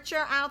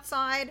temperature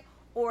outside,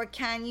 or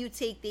can you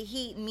take the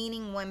heat,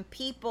 meaning when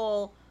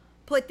people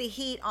put the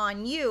heat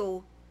on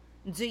you,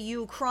 do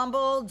you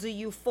crumble, do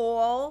you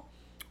fall,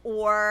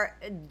 or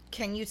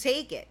can you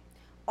take it?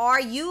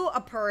 Are you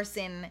a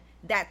person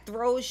that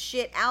throws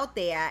shit out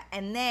there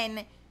and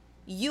then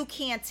you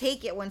can't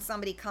take it when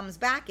somebody comes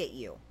back at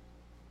you?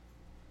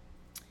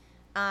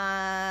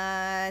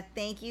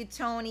 Thank you,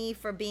 Tony,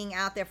 for being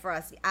out there for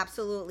us.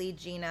 Absolutely,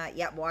 Gina.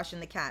 Yep, washing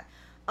the cat.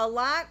 A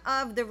lot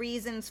of the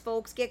reasons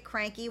folks get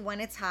cranky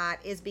when it's hot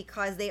is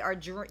because they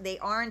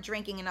aren't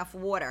drinking enough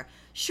water.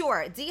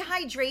 Sure,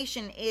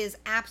 dehydration is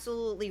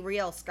absolutely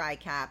real,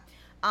 Skycap.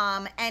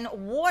 And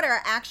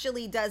water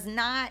actually does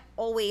not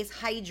always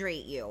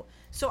hydrate you.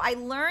 So I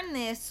learned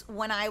this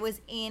when I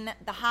was in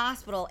the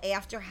hospital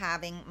after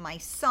having my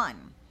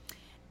son.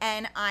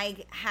 And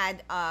I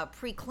had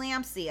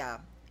preeclampsia,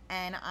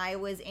 and I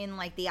was in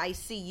like the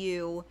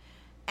ICU,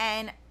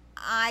 and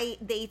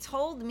they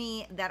told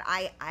me that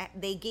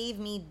they gave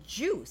me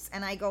juice,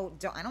 and I go,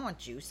 I don't want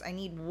juice, I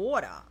need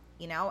water,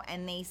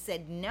 and they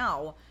said,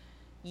 no,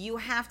 you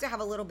have to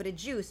have a little bit of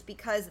juice,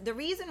 because the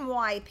reason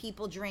why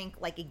people drink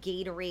like a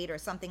Gatorade or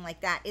something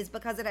like that is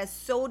because it has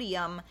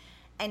sodium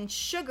and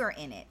sugar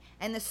in it,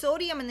 and the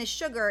sodium and the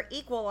sugar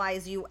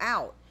equalize you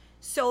out.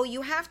 So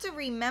you have to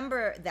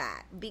remember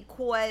that,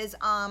 because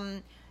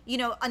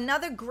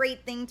another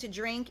great thing to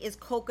drink is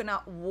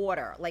coconut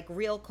water, like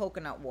real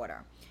coconut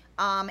water.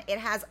 It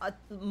has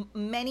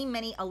many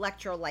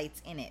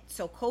electrolytes in it.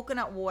 So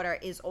coconut water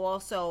is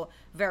also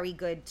very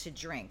good to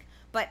drink.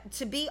 But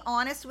to be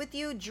honest with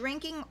you,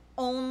 drinking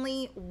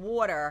only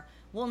water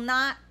will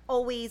not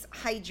always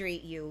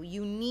hydrate you.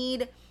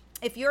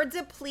 If you're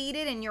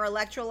depleted and your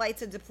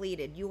electrolytes are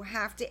depleted, you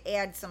have to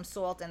add some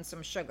salt and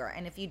some sugar.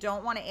 And if you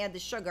don't want to add the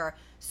sugar,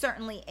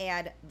 certainly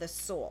add the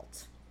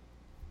salt.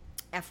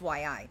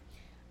 FYI.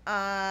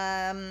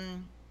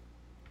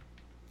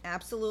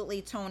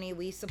 Absolutely, Tony,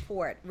 we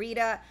support.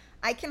 Rita,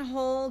 I can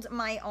hold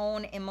my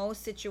own in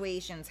most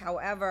situations.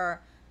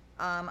 However,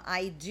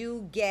 I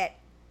do get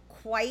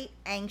quite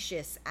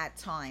anxious at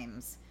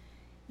times.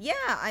 Yeah,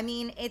 I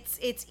mean,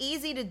 it's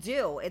easy to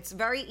do. It's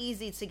very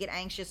easy to get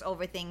anxious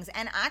over things.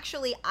 And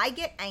actually, I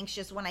get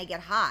anxious when I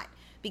get hot,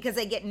 because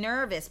I get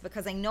nervous,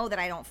 because I know that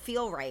I don't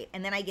feel right.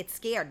 And then I get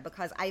scared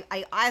because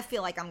I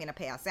feel like I'm going to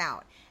pass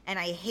out. And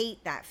I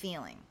hate that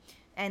feeling.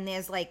 And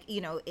there's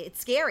it's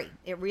scary.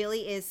 It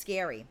really is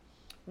scary.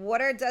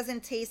 Water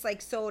doesn't taste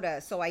like soda,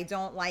 so I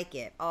don't like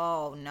it.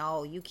 Oh,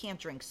 no, you can't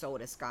drink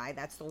soda, Sky.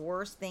 That's the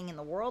worst thing in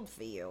the world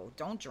for you.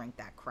 Don't drink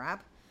that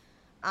crap.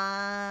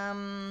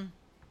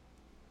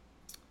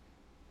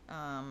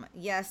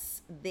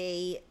 Yes,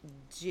 they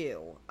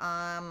do.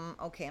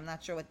 Okay, I'm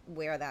not sure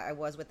where that I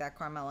was with that,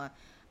 Carmela.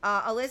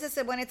 Alyssa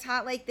said, when it's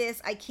hot like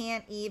this, I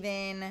can't eat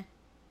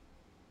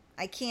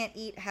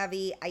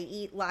heavy. I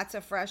eat lots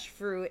of fresh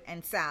fruit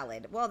and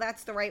salad. Well,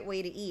 that's the right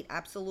way to eat.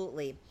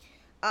 Absolutely.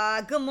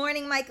 Good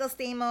morning, Michael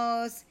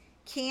Stamos.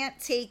 Can't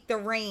take the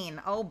rain.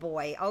 Oh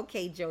boy.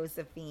 Okay,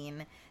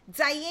 Josephine.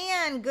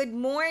 Diane, good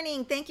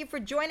morning. Thank you for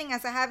joining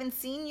us. I haven't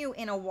seen you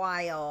in a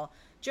while.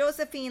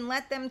 Josephine,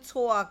 let them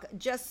talk.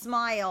 Just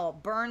smile.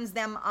 Burns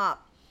them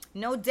up.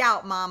 No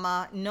doubt,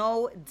 Mama.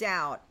 No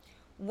doubt.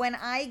 When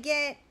I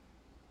get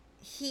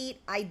heat,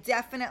 I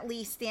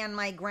definitely stand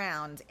my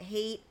ground.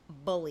 Hate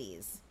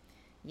bullies.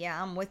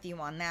 Yeah, I'm with you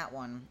on that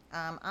one.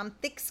 I'm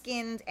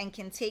thick-skinned and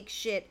can take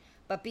shit,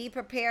 but be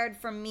prepared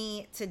for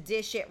me to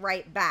dish it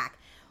right back.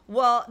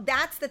 Well,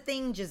 that's the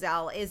thing,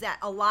 Giselle, is that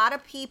a lot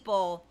of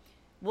people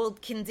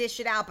can dish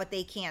it out, but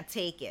they can't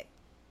take it.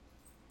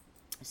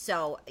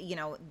 So,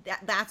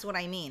 that's what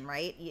I mean,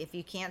 right? If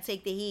you can't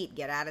take the heat,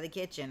 get out of the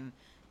kitchen.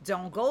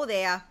 Don't go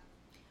there.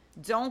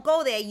 Don't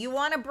go there. You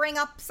want to bring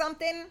up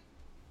something?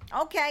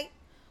 Okay.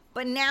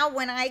 But now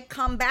when I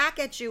come back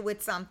at you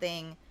with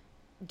something,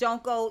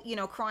 don't go,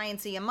 crying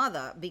to your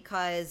mother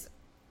because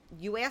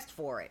you asked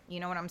for it.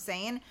 You know what I'm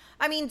saying?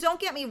 I mean, don't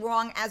get me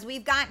wrong. As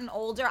we've gotten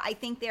older, I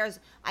think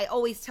I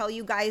always tell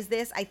you guys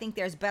this, I think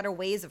there's better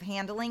ways of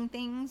handling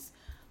things.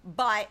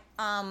 But,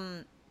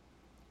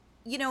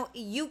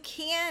 you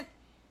can't,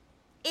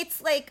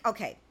 it's like,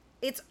 okay,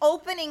 it's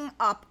opening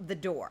up the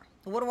door.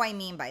 What do I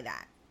mean by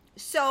that?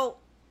 So,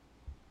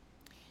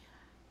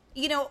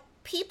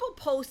 people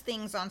post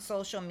things on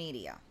social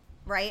media,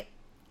 right?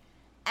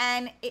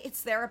 And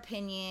it's their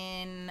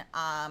opinion.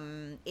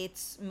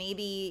 It's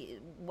maybe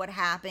what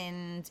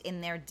happened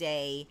in their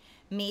day.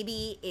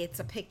 Maybe it's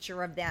a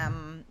picture of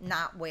them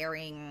not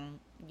wearing,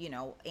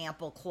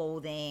 ample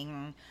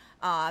clothing.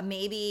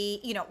 Maybe,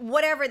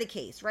 whatever the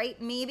case,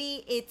 right?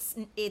 Maybe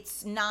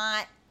it's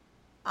not,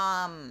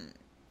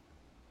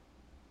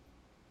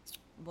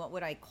 what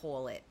would I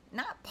call it?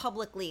 Not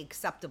publicly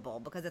acceptable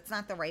because it's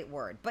not the right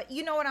word, but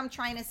you know what I'm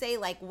trying to say?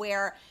 Like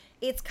where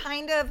it's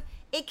kind of,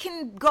 it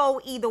can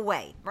go either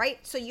way, right?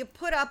 So you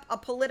put up a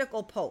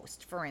political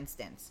post, for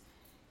instance.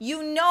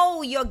 You're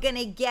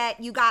gonna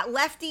get, you got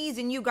lefties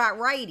and you got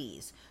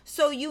righties.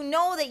 So you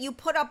know that you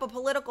put up a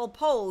political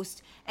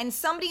post and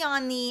somebody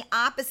on the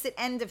opposite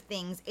end of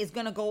things is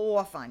gonna go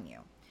off on you.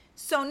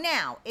 So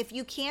now, if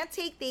you can't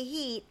take the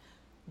heat,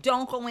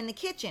 don't go in the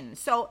kitchen.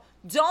 So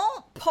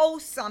don't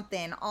post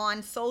something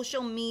on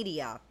social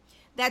media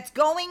that's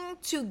going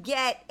to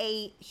get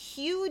a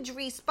huge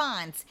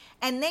response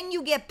and then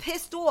you get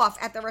pissed off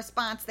at the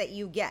response that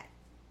you get.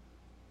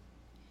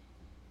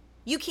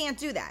 You can't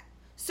do that.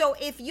 So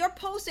if you're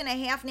posting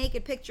a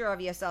half-naked picture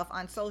of yourself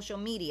on social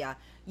media,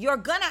 you're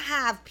gonna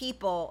have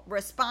people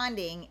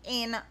responding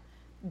in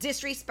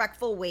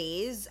disrespectful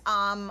ways,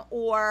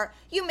 or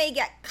you may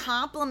get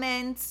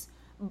compliments,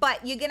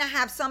 but you're gonna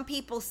have some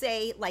people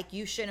say, like,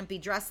 you shouldn't be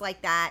dressed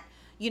like that.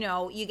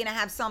 You're gonna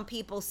have some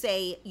people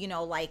say,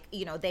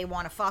 they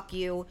want to fuck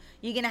you.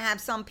 You're gonna have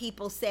some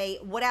people say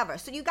whatever.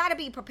 So you got to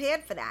be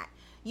prepared for that.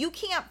 You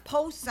can't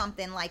post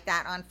something like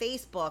that on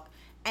Facebook,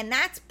 and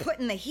that's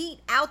putting the heat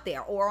out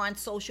there, or on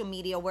social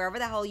media, wherever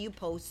the hell you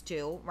post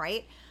to,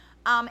 right?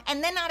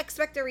 And then not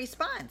expect a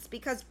response,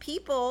 because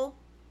people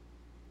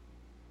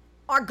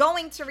are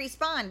going to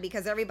respond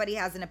because everybody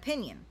has an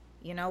opinion.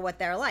 You know what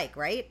they're like,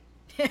 right?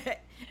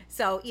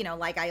 So,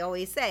 like I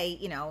always say,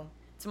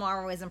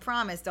 tomorrow isn't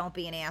promised. Don't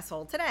be an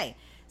asshole today.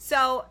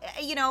 So,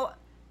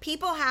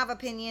 people have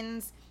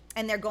opinions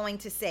and they're going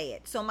to say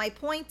it. So my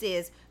point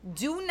is,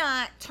 do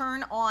not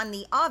turn on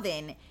the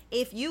oven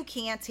if you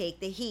can't take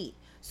the heat.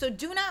 So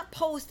do not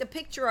post a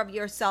picture of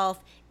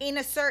yourself in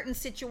a certain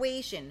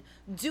situation.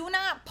 Do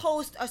not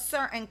post a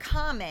certain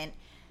comment,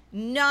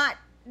 not,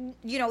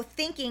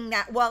 thinking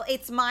that, well,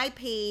 it's my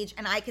page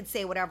and I could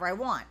say whatever I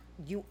want.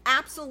 You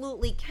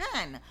absolutely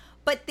can.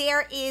 But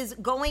there is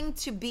going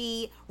to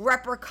be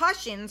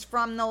repercussions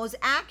from those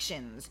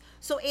actions.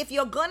 So if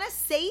you're going to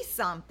say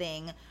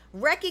something,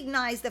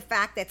 recognize the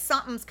fact that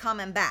something's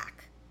coming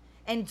back.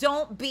 And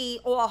don't be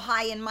all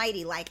high and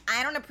mighty, like,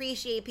 I don't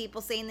appreciate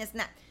people saying this and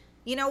that.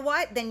 You know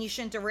what? Then you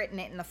shouldn't have written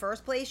it in the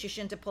first place. You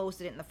shouldn't have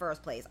posted it in the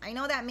first place. I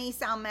know that may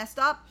sound messed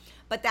up,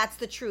 but that's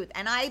the truth.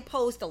 And I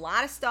post a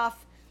lot of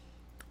stuff.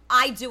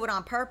 I do it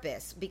on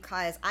purpose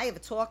because I have a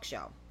talk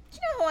show. You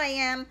know who I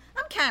am?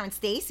 I'm Karen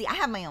Stacy. I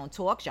have my own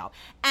talk show.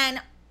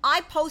 And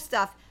I post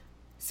stuff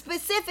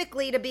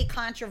specifically to be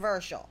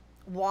controversial.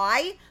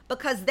 Why?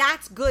 Because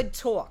that's good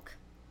talk.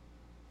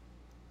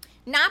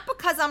 Not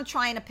because I'm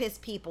trying to piss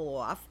people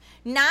off.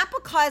 Not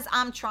because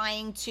I'm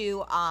trying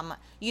to,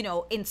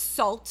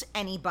 insult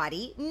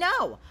anybody.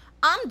 No.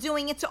 I'm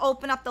doing it to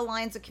open up the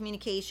lines of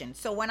communication.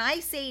 So when I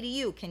say to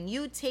you, can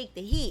you take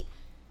the heat?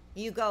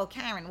 You go,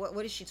 Karen,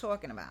 what is she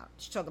talking about?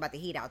 She talking about the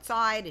heat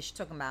outside? Is she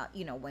talking about,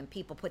 when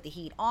people put the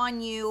heat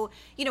on you?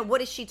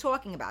 What is she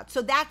talking about?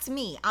 So that's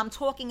me. I'm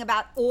talking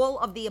about all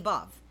of the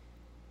above.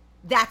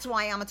 That's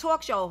why I'm a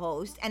talk show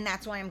host, and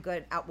that's why I'm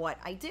good at what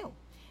I do,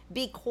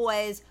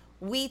 because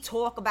we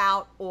talk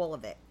about all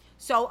of it.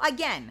 So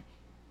again,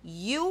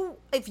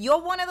 if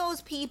you're one of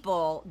those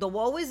people, the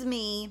woe is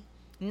me,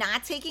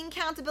 not taking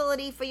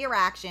accountability for your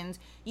actions,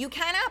 you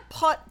cannot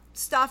put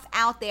stuff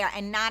out there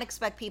and not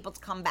expect people to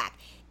come back.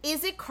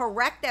 Is it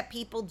correct that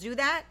people do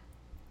that?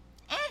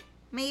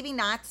 Maybe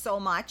not so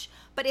much.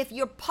 But if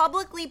you're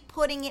publicly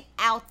putting it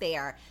out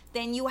there,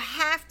 then you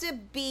have to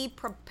be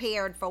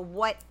prepared for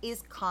what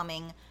is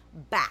coming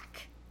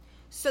back.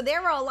 So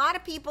there are a lot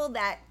of people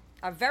that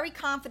are very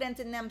confident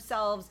in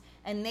themselves,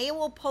 and they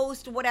will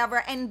post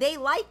whatever, and they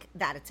like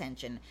that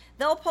attention.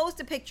 They'll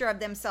post a picture of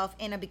themselves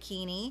in a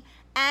bikini,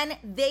 and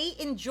they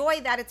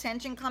enjoy that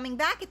attention coming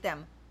back at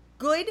them.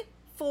 Good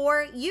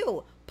for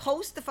you.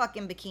 Post the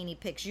fucking bikini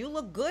pics. You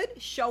look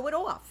good, show it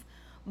off.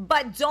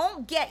 But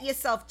don't get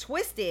yourself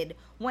twisted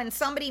when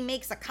somebody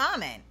makes a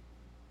comment.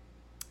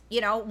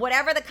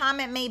 Whatever the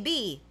comment may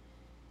be,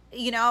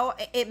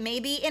 it may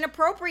be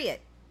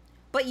inappropriate,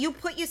 but you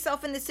put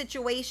yourself in the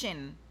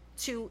situation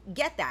to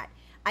get that.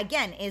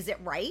 Again, is it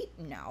right?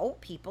 No.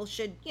 People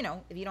should,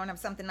 if you don't have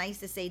something nice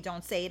to say,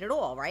 don't say it at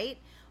all, right?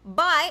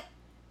 But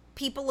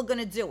people are going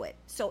to do it.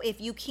 So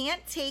if you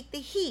can't take the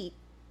heat,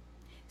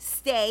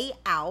 stay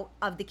out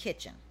of the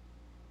kitchen.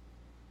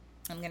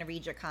 I'm going to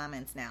read your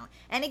comments now.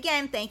 And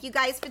again, thank you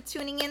guys for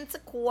tuning in to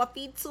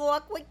Coffee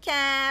Talk with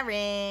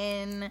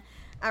Karen.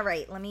 All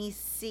right, let me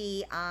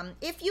see.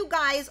 If you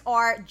guys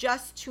are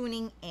just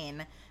tuning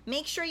in,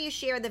 make sure you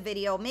share the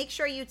video. Make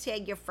sure you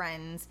tag your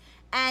friends.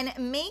 And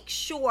make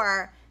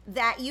sure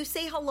that you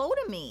say hello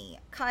to me,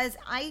 because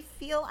I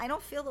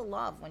don't feel the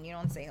love when you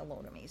don't say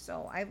hello to me.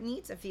 So I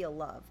need to feel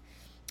love.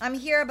 I'm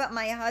here, but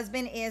my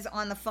husband is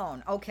on the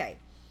phone. Okay.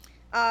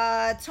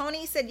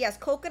 Tony said, yes,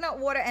 coconut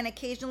water and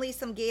occasionally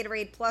some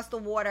Gatorade plus the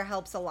water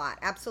helps a lot.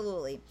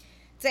 Absolutely.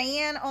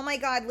 Diane, oh my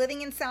God,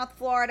 living in South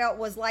Florida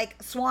was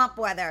like swamp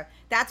weather.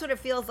 That's what it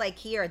feels like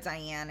here,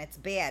 Diane. It's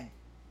bad.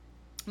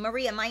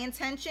 Maria, my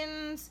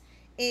intentions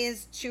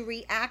is to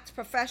react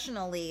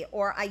professionally,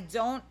 or I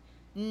don't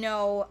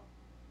know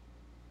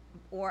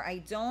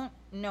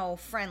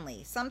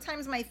friendly.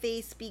 Sometimes my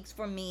face speaks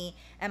for me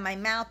and my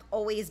mouth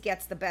always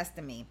gets the best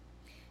of me.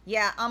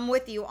 Yeah, I'm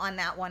with you on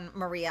that one,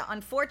 Maria.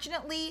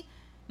 Unfortunately,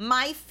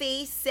 my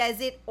face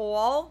says it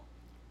all.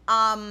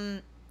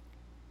 I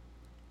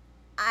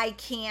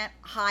can't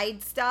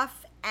hide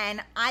stuff.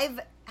 And I've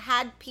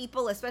had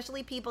people,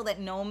 especially people that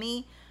know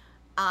me,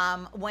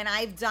 when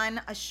I've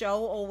done a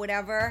show or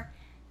whatever,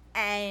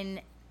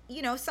 and,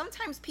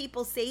 sometimes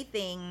people say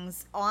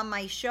things on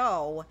my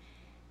show,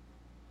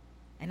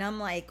 and I'm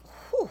like,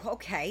 whew,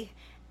 okay.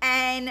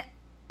 And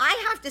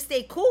I have to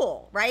stay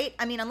cool, right?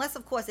 I mean, unless,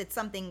 of course, it's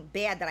something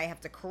bad that I have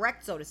to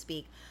correct, so to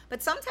speak.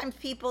 But sometimes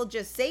people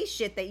just say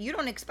shit that you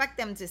don't expect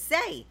them to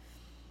say.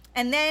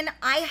 And then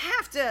I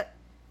have to,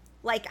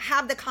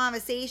 have the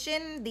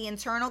conversation, the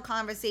internal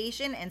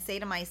conversation, and say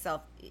to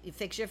myself,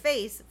 fix your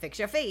face,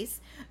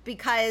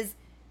 because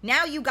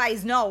now you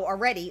guys know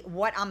already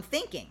what I'm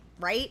thinking,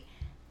 right?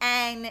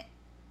 And,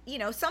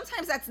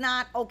 sometimes that's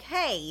not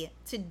okay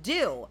to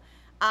do.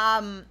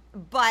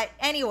 But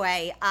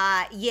anyway,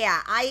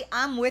 yeah,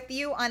 I'm with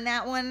you on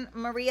that one,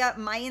 Maria.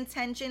 My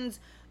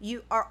intentions,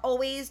 you are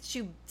always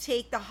to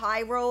take the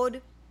high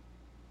road,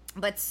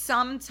 but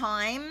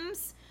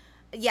sometimes,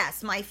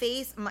 yes, my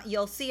face,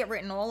 you'll see it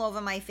written all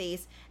over my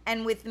face,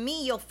 and with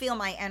me, you'll feel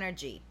my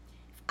energy.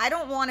 I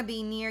don't want to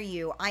be near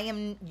you.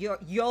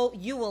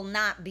 You will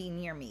not be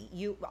near me.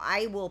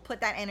 I will put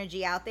that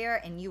energy out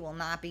there, and you will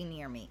not be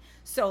near me.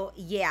 So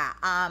yeah,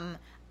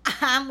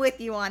 I'm with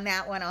you on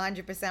that one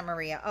 100%,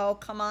 Maria. Oh,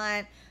 come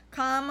on.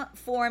 Come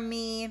for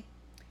me.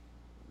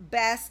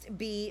 Best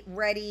be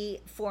ready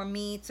for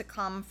me to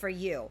come for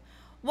you.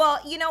 Well,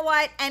 you know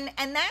what? And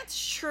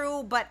that's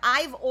true, but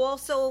I've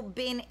also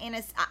been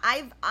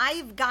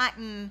I've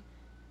gotten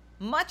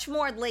much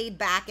more laid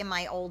back in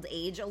my old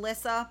age,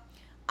 Alyssa.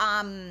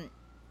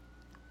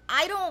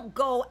 I don't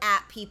go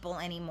at people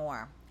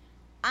anymore.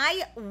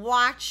 I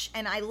watch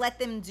and I let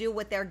them do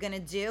what they're going to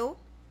do.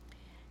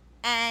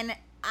 And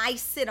I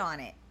sit on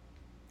it,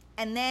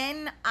 and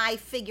then I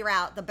figure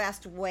out the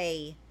best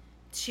way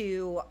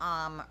to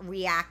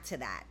react to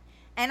that.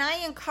 And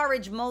I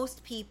encourage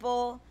most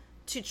people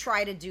to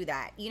try to do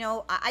that.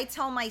 I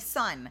tell my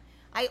son,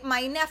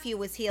 my nephew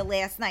was here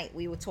last night,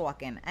 we were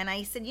talking, and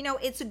I said,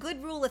 it's a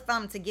good rule of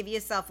thumb to give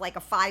yourself like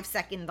a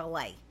 5-second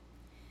delay.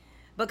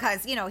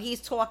 Because, he's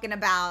talking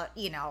about,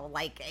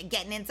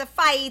 getting into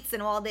fights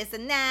and all this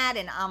and that,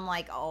 and I'm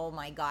like, oh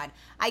my God.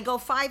 I go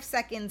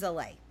 5-second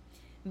delay.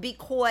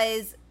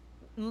 Because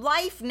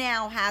life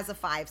now has a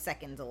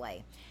 5-second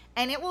delay,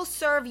 and it will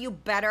serve you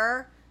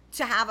better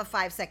to have a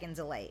 5-second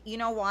delay. You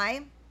know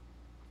why?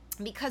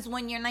 Because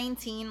when you're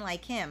 19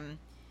 like him,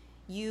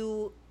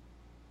 the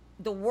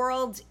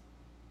world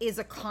is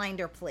a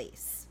kinder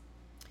place.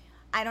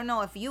 I don't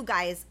know if you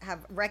guys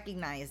have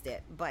recognized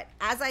it, but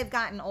as I've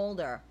gotten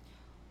older,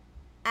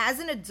 as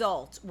an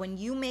adult, when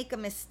you make a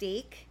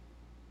mistake,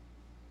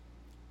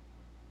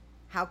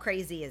 how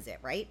crazy is it,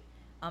 right?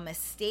 A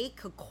mistake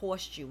could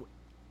cost you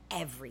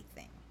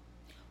everything.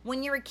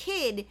 When you're a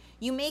kid,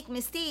 you make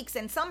mistakes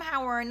and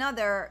somehow or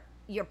another,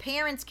 your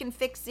parents can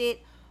fix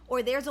it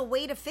or there's a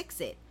way to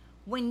fix it.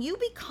 When you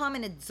become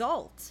an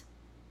adult,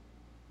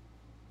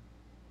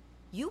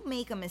 you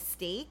make a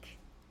mistake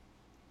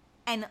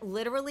and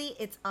literally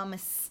it's a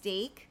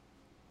mistake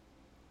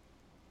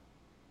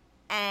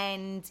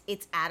and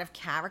it's out of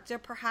character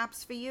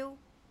perhaps for you,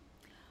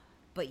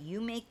 but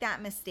you make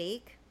that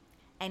mistake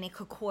and it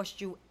could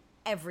cost you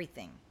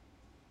everything.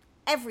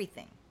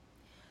 Everything.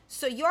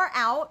 So you're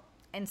out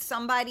and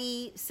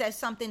somebody says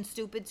something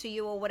stupid to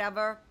you or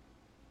whatever.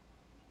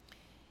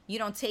 You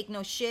don't take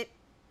no shit.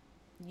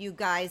 You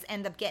guys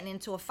end up getting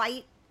into a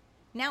fight.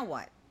 Now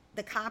what?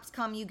 The cops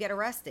come, you get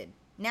arrested.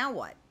 Now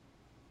what?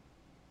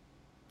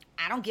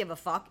 I don't give a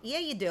fuck. Yeah,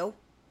 you do.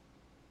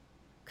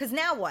 Because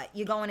now what?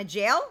 You going to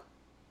jail?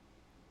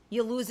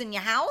 You're losing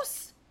your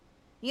house?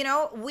 You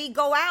know, we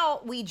go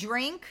out, we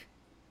drink.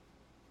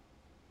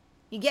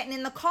 You're getting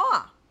in the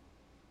car.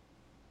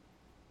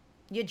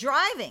 You're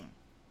driving.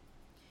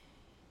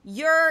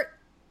 You're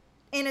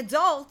an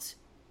adult.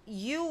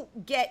 You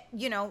get,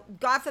 you know,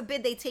 God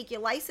forbid they take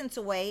your license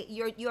away.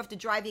 You have to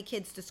drive your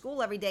kids to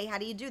school every day. How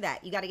do you do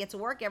that? You got to get to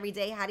work every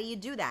day. How do you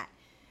do that?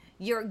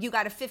 You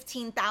got a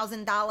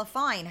 $15,000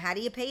 fine. How do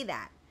you pay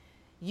that?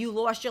 You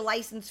lost your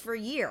license for a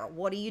year.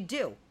 What do you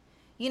do?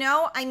 You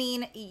know, I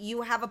mean,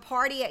 you have a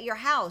party at your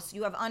house.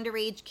 You have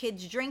underage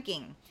kids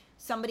drinking.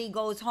 Somebody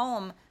goes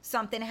home,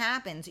 something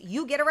happens.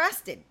 You get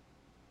arrested.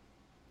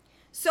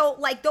 So,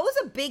 like, those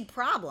are big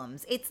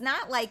problems. It's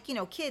not like, you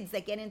know, kids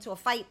that get into a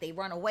fight, they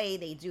run away,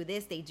 they do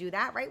this, they do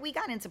that, right? We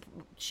got into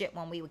shit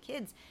when we were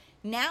kids.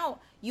 Now,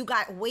 you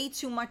got way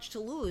too much to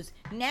lose.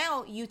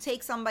 Now, you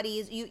take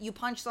you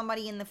punch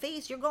somebody in the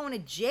face, you're going to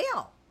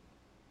jail.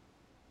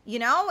 You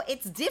know,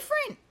 it's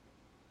different.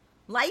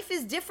 Life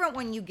is different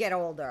when you get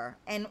older.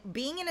 And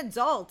being an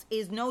adult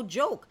is no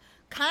joke.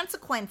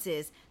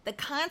 The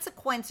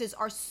consequences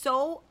are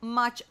so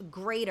much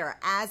greater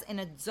as an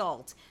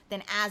adult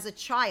than as a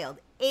child.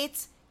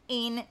 It's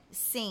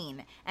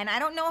insane. And I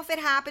don't know if it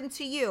happened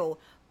to you,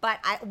 but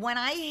when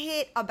I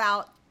hit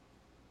about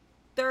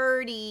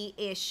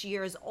 30-ish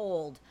years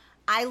old,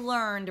 I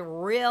learned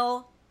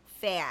real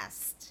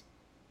fast.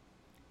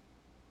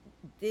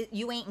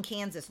 You ain't in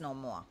Kansas no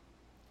more.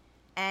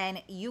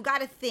 And you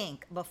got to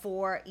think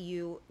before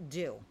you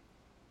do.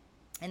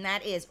 And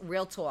that is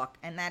real talk.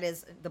 And that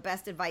is the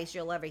best advice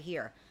you'll ever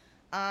hear.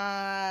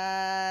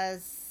 Skycap,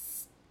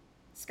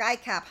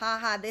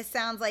 haha, this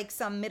sounds like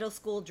some middle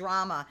school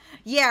drama.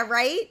 Yeah,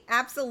 right?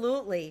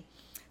 Absolutely.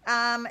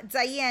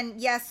 Diane,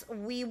 yes,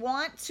 we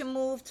want to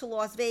move to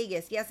Las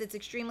Vegas. Yes, it's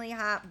extremely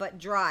hot, but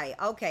dry.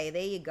 Okay,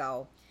 there you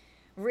go.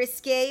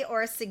 Risque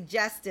or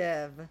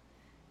suggestive?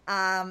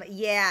 As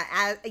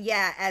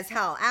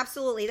hell.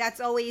 Absolutely.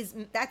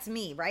 That's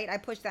me, right? I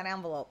push that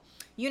envelope.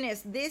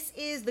 Eunice, this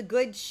is the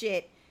good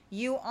shit.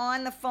 You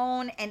on the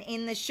phone and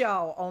in the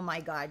show. Oh my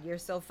God, you're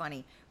so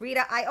funny.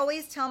 Rita, I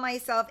always tell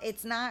myself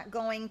it's not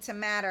going to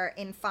matter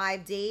in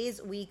 5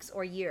 days, weeks,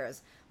 or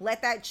years.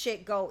 Let that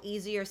shit go.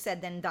 Easier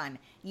said than done.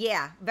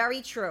 Yeah,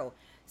 very true.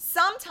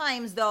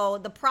 Sometimes though,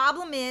 the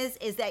problem is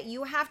that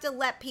you have to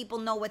let people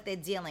know what they're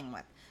dealing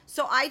with.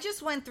 So I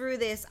just went through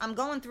this. I'm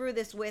going through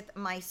this with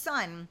my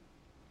son.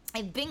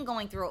 I've been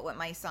going through it with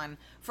my son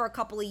for a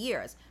couple of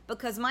years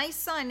because my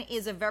son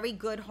is a very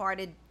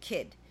good-hearted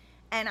kid.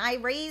 And I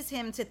raise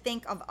him to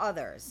think of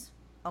others,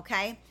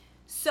 okay?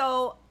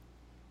 So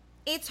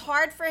it's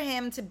hard for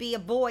him to be a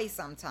boy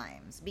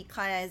sometimes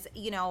because,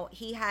 you know,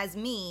 he has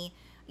me,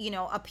 you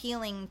know,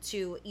 appealing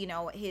to, you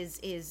know, his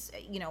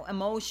you know,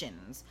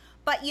 emotions.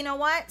 But you know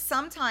what?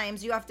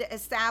 Sometimes you have to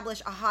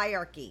establish a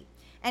hierarchy.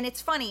 And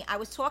it's funny, I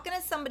was talking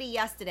to somebody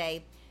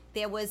yesterday.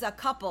 There was a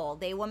couple.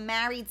 They were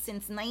married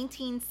since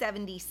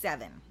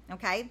 1977,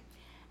 okay?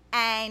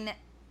 And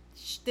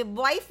the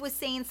wife was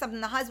saying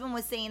something, the husband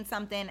was saying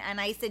something, and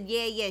I said,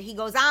 yeah. He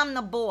goes, I'm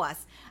the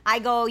boss. I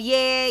go,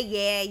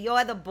 yeah,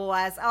 you're the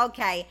boss.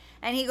 Okay.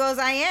 And he goes,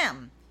 I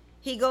am.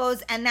 He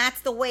goes, and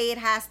that's the way it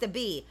has to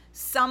be.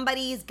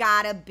 Somebody's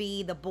got to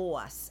be the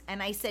boss.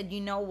 And I said,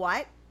 you know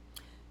what?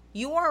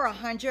 You are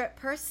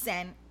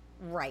 100%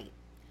 right.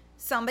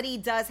 Somebody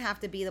does have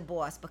to be the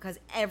boss because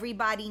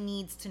everybody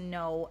needs to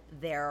know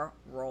their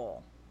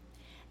role.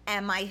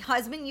 And my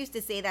husband used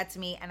to say that to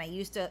me, and I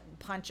used to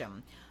punch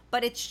him.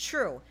 But it's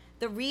true.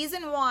 The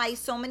reason why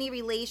so many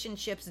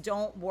relationships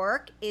don't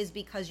work is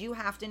because you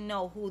have to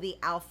know who the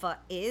alpha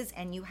is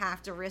and you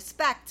have to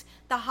respect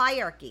the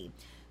hierarchy.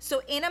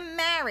 So in a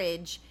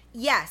marriage,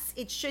 yes,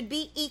 it should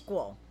be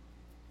equal.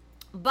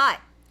 But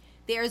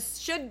there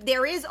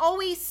is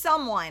always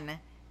someone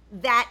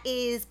that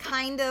is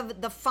kind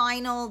of the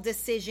final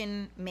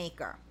decision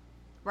maker,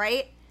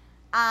 right?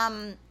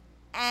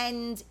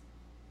 And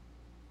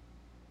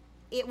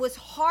it was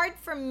hard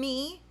for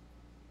me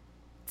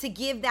to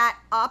give that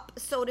up,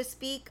 so to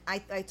speak. I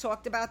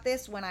talked about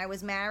this when I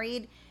was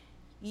married.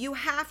 You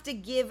have to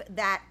give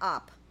that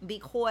up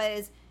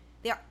because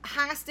there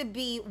has to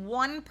be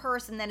one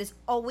person that is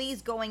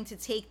always going to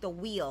take the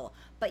wheel,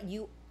 but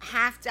you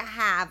have to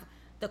have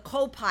the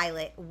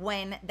co-pilot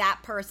when that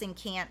person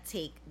can't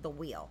take the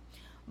wheel.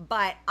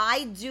 But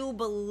I do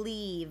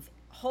believe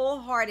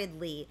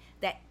wholeheartedly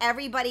that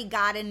everybody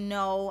got to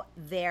know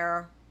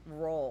their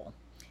role,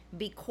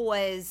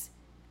 because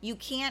you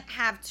can't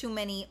have too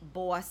many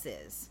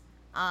bosses.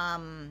 I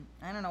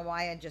don't know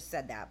why I just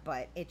said that,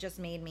 but it just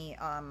made me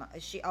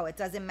it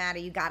doesn't matter,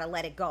 you got to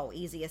let it go.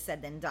 Easier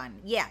said than done.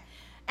 Yeah.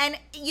 And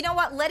you know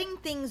what? Letting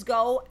things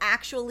go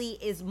actually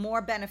is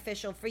more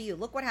beneficial for you.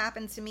 Look what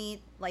happened to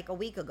me like a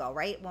week ago,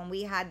 right? When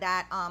we had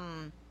that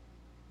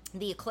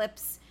the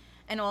eclipse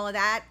and all of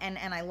that, and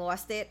I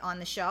lost it on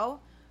the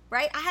show,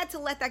 right? I had to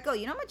let that go.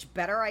 You know how much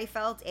better I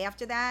felt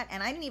after that?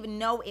 And I didn't even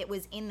know it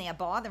was in there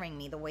bothering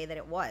me the way that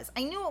it was.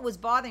 I knew it was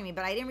bothering me,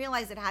 but I didn't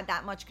realize it had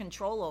that much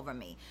control over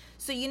me.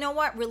 So you know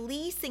what?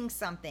 Releasing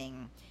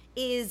something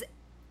is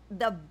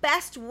the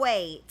best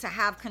way to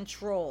have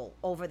control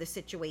over the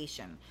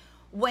situation.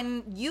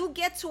 When you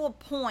get to a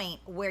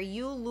point where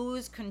you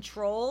lose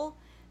control,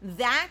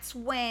 that's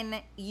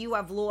when you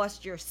have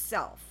lost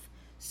yourself.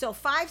 So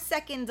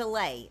 5-second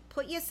delay,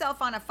 put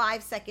yourself on a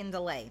 5-second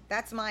delay.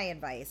 That's my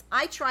advice.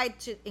 I tried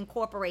to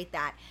incorporate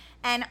that,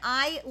 and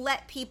I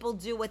let people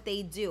do what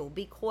they do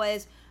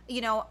because,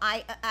 you know,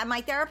 my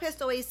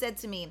therapist always said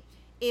to me,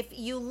 if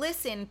you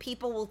listen,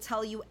 people will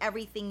tell you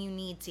everything you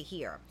need to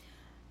hear.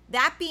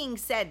 That being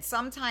said,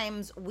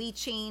 sometimes we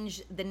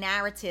change the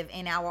narrative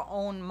in our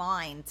own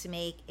mind to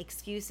make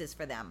excuses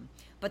for them.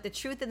 But the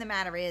truth of the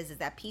matter is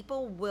that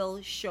people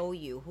will show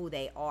you who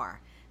they are.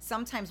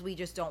 Sometimes we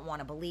just don't want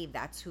to believe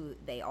that's who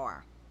they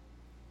are.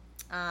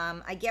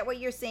 I get what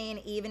you're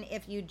saying, even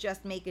if you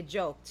just make a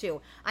joke, too.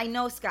 I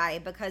know, Sky,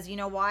 because you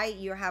know why?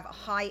 You have a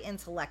high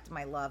intellect,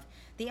 my love.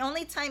 The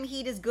only time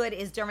heat is good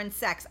is during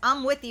sex.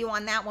 I'm with you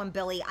on that one,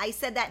 Billy. I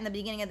said that in the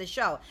beginning of the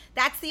show.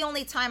 That's the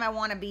only time I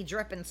want to be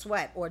dripping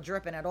sweat or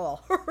dripping at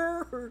all.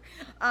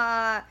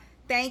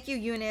 Thank you,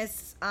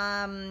 Eunice.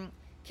 Can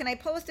I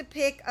post a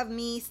pic of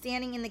me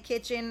standing in the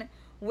kitchen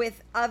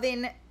with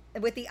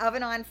the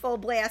oven on full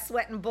blast,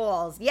 sweating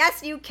balls?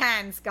 Yes, you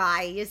can,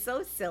 Sky. You're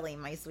so silly,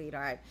 my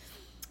sweetheart.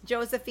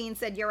 Josephine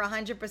said, you're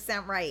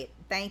 100% right.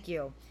 Thank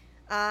you.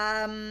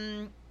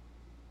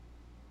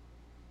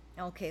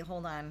 Okay,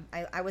 hold on.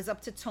 I was up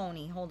to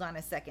Tony. Hold on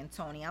a second,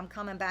 Tony. I'm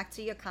coming back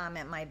to your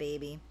comment, my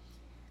baby.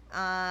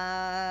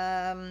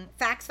 Facts.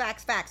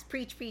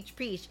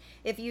 Preach.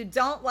 If you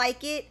don't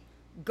like it,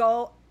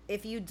 go.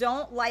 If you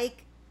don't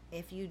like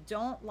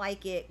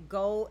it,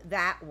 go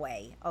that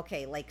way.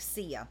 Okay, like,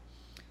 see ya.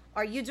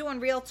 Are you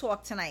doing Real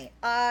Talk tonight?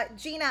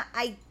 Gina,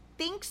 I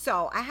think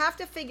so. I have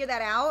to figure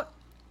that out.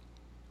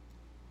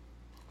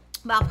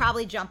 But I'll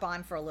probably jump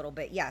on for a little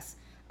bit. Yes.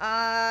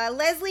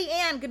 Leslie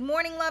Ann, good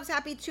morning, loves.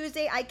 Happy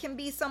Tuesday. I can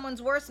be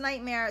someone's worst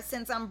nightmare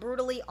since I'm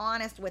brutally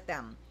honest with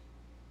them.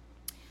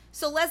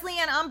 So, Leslie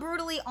Ann, I'm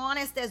brutally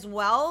honest as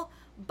well.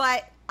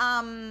 But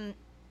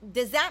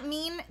does that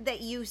mean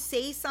that you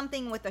say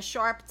something with a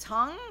sharp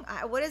tongue?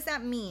 What does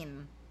that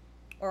mean?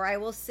 Or I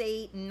will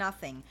say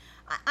nothing.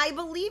 I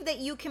believe that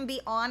you can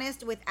be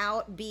honest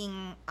without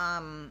being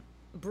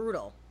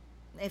brutal,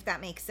 if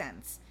that makes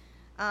sense.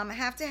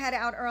 Have to head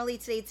out early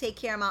today. Take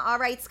care, Ma. All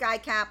right, Sky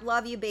Cap.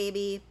 Love you,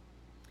 baby.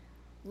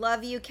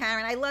 Love you,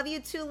 Karen. I love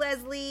you too,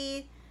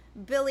 Leslie.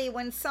 Billy,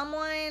 when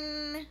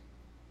someone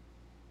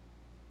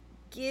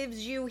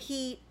gives you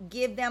heat,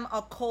 give them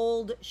a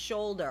cold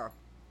shoulder.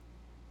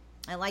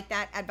 I like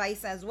that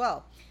advice as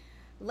well.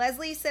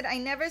 Leslie said, I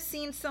never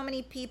seen so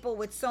many people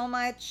with so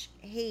much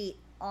hate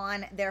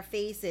on their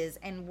faces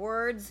and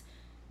words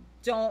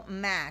don't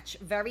match.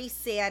 Very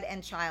sad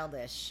and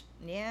childish.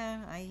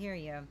 Yeah, I hear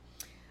you.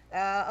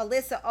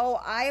 Alyssa,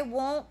 I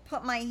won't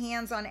put my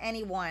hands on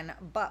anyone,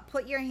 but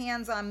put your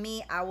hands on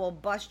me, I will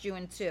bust you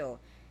in two.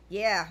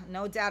 Yeah,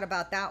 no doubt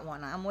about that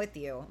one. I'm with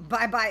you.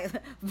 Bye-bye.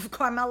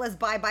 Carmela's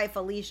bye-bye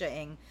Felicia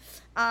Ing.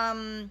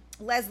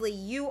 Leslie,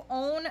 you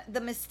own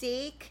the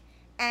mistake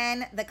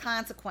and the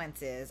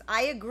consequences.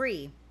 I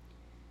agree.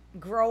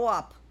 Grow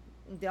up.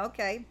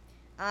 Okay.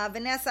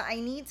 Vanessa, I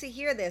need to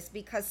hear this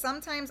because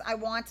sometimes I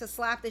want to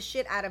slap the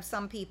shit out of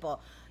some people.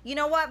 You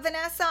know what,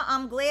 Vanessa?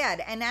 I'm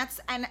glad.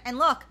 And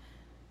look,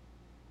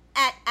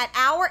 at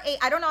our age,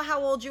 I don't know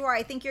how old you are.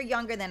 I think you're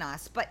younger than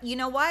us. But you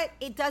know what?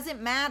 It doesn't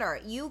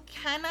matter. You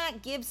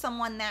cannot give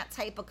someone that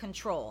type of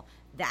control.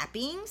 That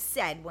being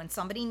said, when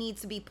somebody needs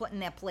to be put in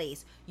their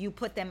place, you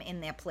put them in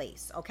their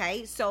place,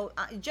 okay? So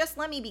just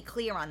let me be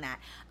clear on that.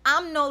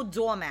 I'm no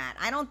doormat.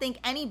 I don't think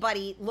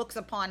anybody looks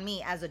upon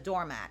me as a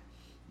doormat.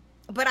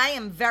 But I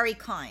am very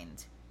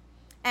kind.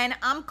 And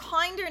I'm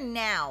kinder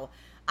now.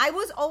 I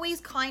was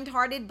always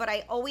kind-hearted, but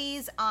I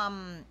always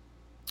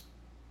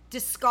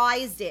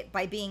disguised it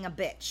by being a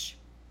bitch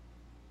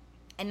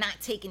and not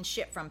taking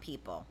shit from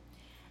people.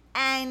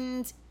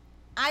 And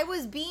I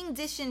was being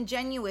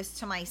disingenuous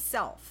to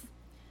myself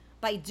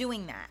by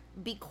doing that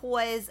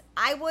because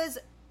I was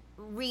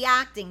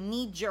reacting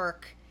knee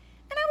jerk.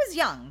 And I was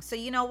young, so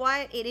you know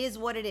what? It is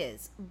what it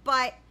is.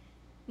 But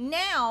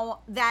now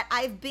that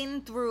I've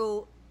been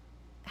through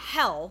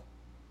hell,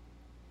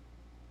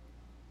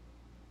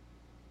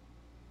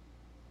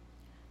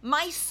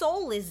 my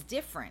soul is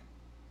different.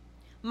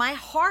 My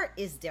heart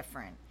is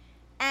different.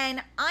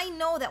 And I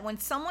know that when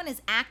someone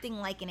is acting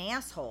like an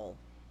asshole,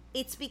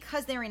 it's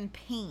because they're in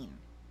pain.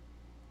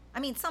 I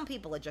mean, some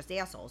people are just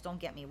assholes, don't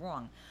get me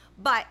wrong.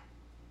 But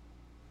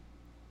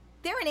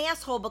they're an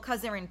asshole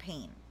because they're in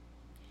pain.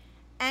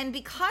 And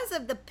because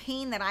of the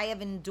pain that I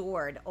have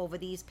endured over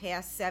these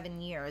past 7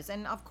 years,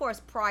 and of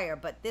course prior,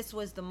 but this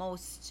was the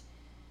most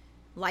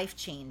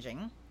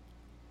life-changing,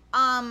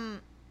 I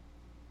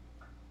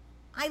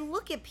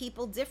look at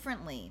people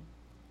differently.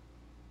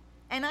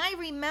 And I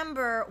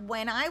remember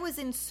when I was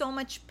in so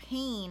much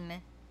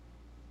pain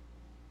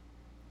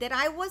that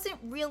I wasn't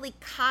really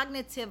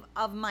cognitive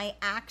of my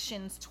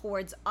actions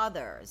towards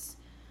others.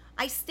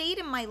 I stayed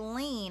in my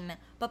lane,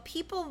 but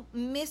people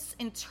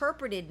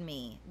misinterpreted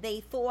me. They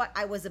thought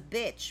I was a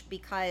bitch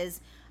because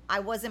I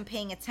wasn't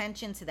paying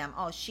attention to them.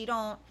 Oh, she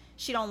don't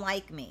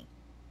like me.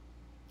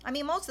 I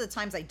mean, most of the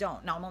times I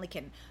don't. No, I'm only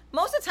kidding.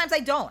 Most of the times I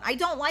don't. I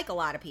don't like a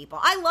lot of people.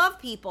 I love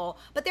people,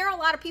 but there are a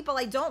lot of people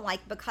I don't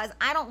like because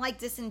I don't like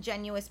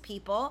disingenuous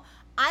people.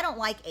 I don't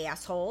like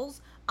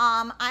assholes.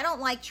 I don't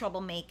like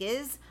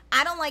troublemakers.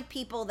 I don't like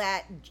people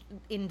that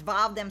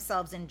involve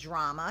themselves in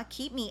drama.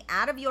 Keep me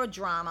out of your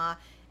drama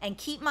and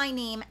keep my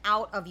name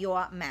out of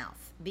your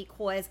mouth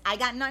because I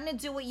got nothing to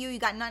do with you. You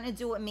got nothing to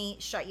do with me.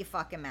 Shut your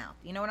fucking mouth.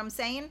 You know what I'm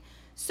saying?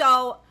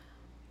 So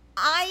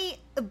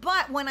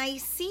but when I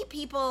see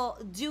people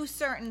do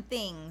certain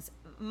things,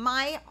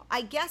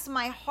 I guess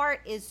my heart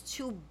is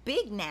too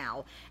big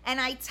now, and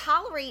I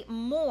tolerate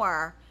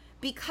more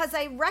because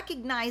I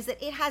recognize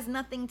that it has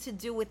nothing to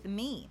do with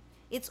me.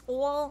 It's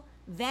all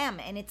them,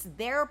 and it's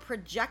their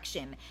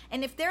projection.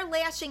 And if they're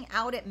lashing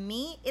out at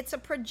me, it's a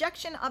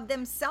projection of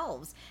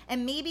themselves.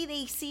 And maybe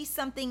they see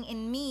something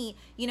in me,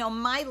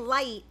 my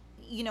light,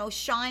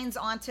 shines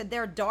onto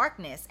their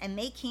darkness, and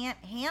they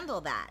can't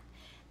handle that.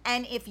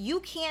 And if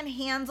you can't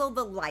handle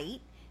the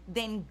light,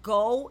 then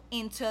go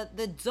into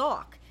the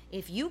dark.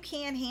 If you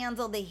can't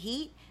handle the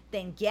heat,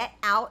 then get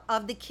out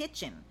of the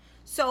kitchen.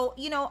 So,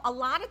 a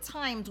lot of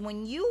times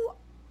when you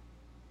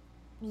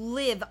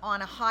live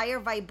on a higher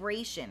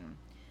vibration,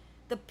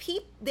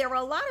 there are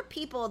a lot of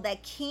people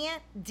that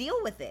can't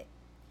deal with it.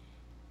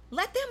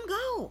 Let them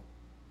go.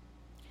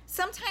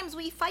 Sometimes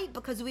we fight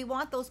because we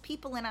want those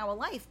people in our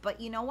life,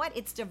 but you know what?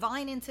 It's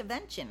divine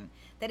intervention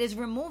that is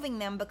removing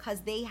them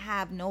because they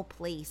have no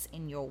place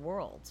in your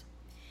world.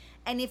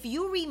 And if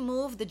you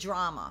remove the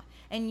drama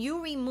and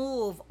you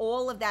remove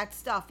all of that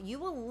stuff, you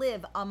will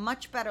live a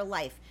much better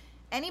life.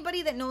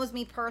 Anybody that knows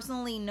me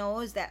personally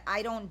knows that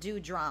I don't do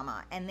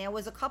drama. And there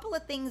was a couple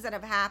of things that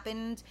have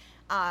happened,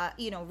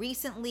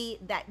 recently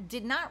that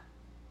did not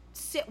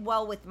sit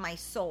well with my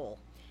soul.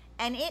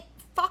 And it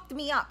fucked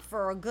me up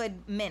for a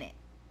good minute.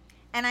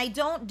 And I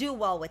don't do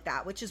well with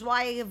that, which is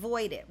why I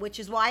avoid it, which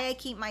is why I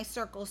keep my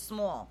circle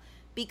small,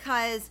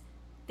 because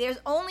there's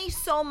only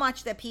so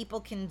much that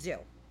people can do.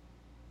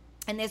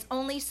 And there's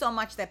only so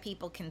much that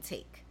people can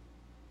take.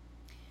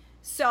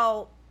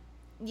 So,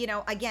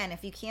 again,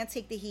 if you can't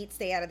take the heat,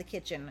 stay out of the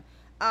kitchen.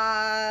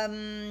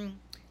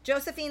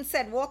 Josephine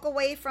said, walk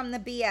away from the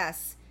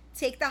BS.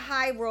 Take the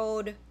high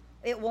road.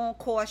 It won't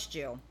cost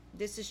you.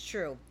 This is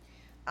true.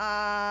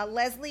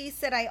 Leslie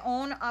said, I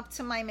own up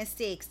to my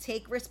mistakes.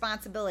 Take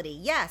responsibility.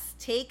 Yes,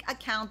 take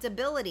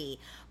accountability.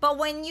 But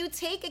when you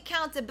take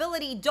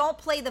accountability, don't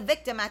play the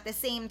victim at the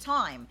same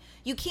time.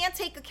 You can't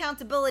take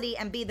accountability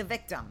and be the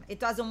victim. It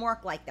doesn't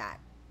work like that.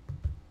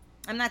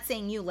 I'm not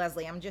saying you,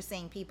 Leslie. I'm just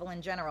saying people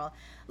in general.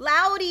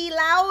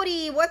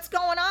 Loudy, what's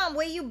going on?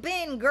 Where you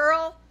been,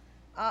 girl?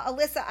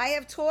 Alyssa, I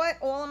have taught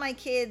all of my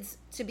kids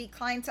to be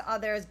kind to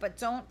others, but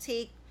don't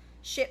take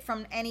shit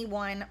from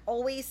anyone.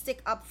 Always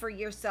stick up for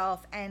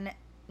yourself and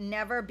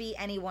never be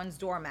anyone's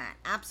doormat.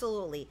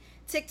 Absolutely.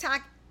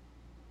 TikTok,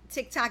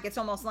 it's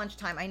almost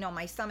lunchtime. I know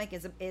my stomach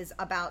is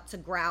about to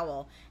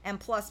growl, and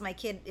plus my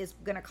kid is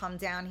gonna come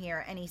down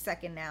here any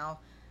second now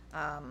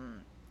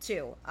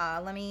too.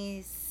 Let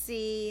me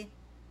see.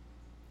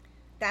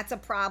 That's a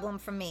problem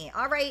for me.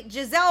 All right,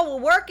 Giselle,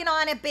 we're working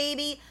on it,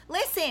 baby.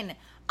 Listen,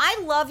 I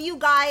love you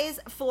guys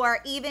for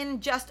even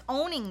just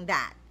owning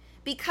that,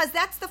 because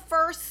that's the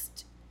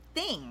first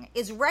thing,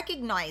 is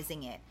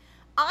recognizing it.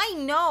 I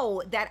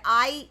know that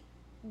I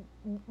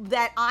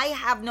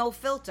have no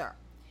filter,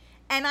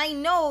 and I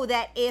know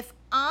that if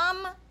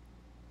I'm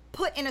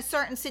put in a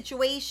certain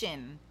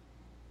situation,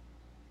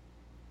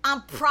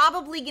 I'm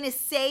probably gonna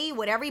say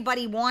what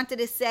everybody wanted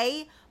to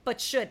say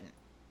but shouldn't.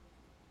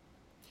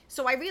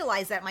 So I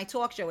realize that my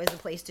talk show is a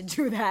place to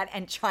do that,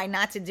 and try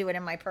not to do it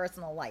in my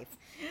personal life.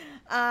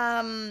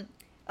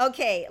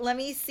 Okay, let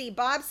me see.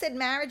 Bob said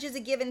marriage is a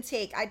give and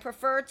take. I'd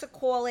prefer to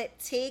call it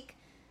take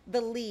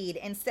the lead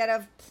instead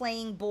of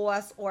playing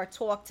boss or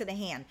talk to the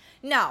hand.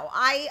 No,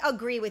 I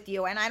agree with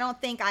you, and I don't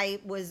think I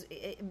was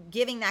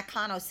giving that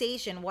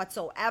connotation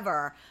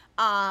whatsoever.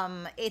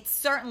 It's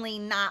certainly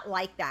not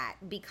like that,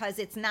 because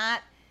it's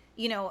not,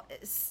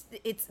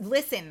 it's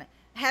listen,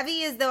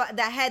 heavy is the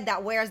head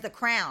that wears the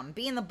crown.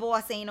 Being the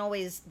boss ain't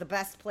always the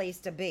best place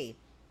to be.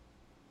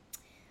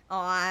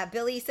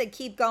 Billy said,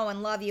 keep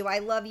going. Love you. I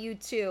love you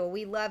too.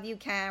 We love you,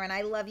 Karen.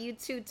 I love you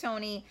too,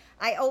 Tony.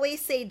 I always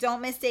say, don't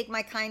mistake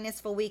my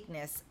kindness for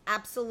weakness.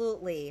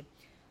 Absolutely.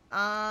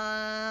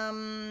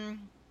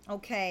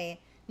 Okay.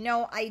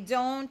 No, I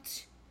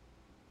don't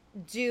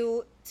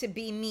do to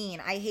be mean.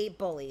 I hate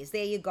bullies.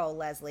 There you go,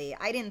 Leslie.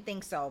 I didn't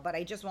think so, but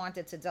I just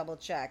wanted to double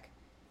check.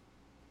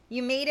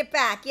 You made it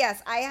back.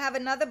 Yes, I have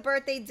another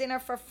birthday dinner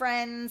for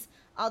friends.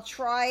 I'll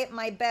try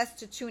my best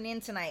to tune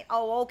in tonight.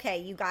 Oh, okay.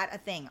 You got a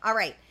thing. All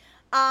right.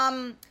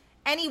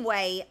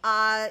 Anyway,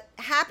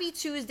 happy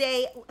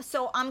Tuesday.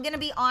 So I'm going to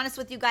be honest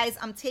with you guys.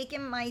 I'm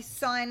taking my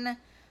son.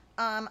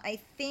 I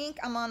think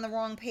I'm on the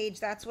wrong page.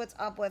 That's what's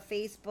up with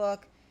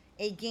Facebook.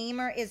 A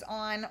gamer is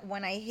on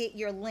when I hit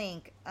your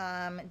link.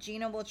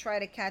 Gina will try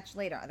to catch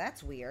later.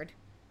 That's weird.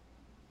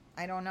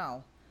 I don't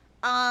know.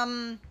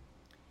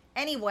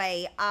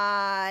 Anyway,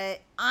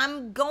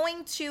 I'm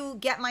going to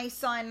get my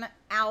son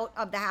out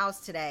of the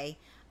house today.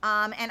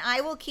 And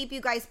I will keep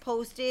you guys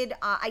posted.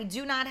 I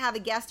do not have a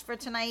guest for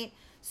tonight.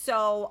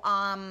 So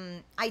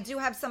I do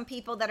have some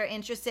people that are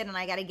interested, and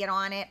I got to get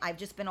on it. I've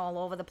just been all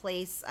over the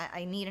place.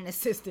 I need an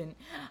assistant.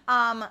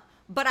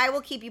 But I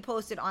will keep you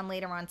posted on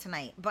later on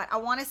tonight. But I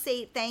want to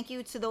say thank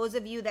you to those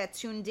of you that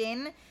tuned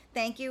in.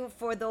 Thank you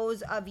for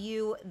those of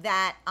you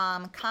that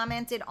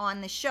commented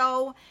on the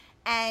show.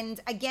 And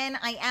again,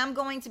 I am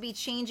going to be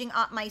changing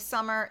up my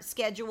summer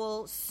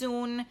schedule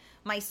soon.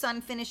 My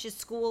son finishes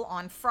school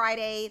on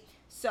Friday.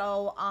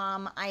 So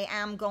I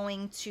am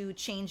going to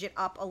change it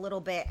up a little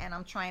bit, and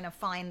I'm trying to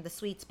find the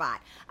sweet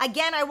spot.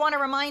 Again, I want to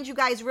remind you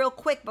guys real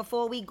quick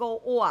before we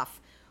go off.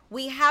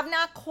 We have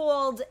not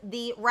called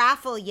the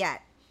raffle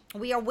yet.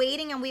 We are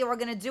waiting, and we are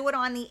going to do it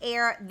on the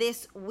air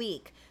this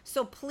week.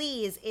 So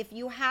please, if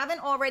you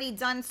haven't already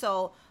done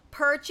so,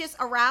 purchase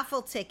a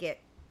raffle ticket.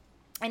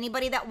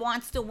 Anybody that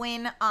wants to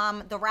win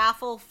the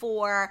raffle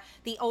for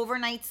the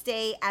overnight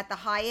stay at the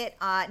Hyatt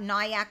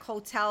Nyack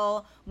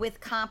Hotel with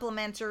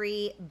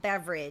complimentary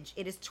beverage.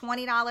 It is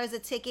 $20 a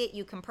ticket.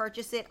 You can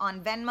purchase it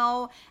on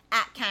Venmo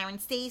at Karen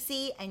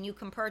Stacy, and you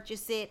can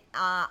purchase it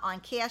on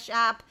Cash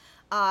App,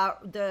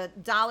 the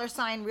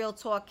 $ Real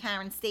Talk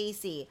Karen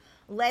Stacy.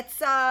 Let's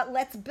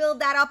build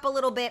that up a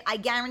little bit. I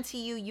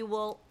guarantee you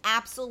will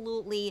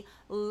absolutely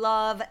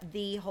love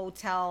the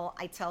hotel.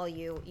 I tell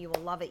you, you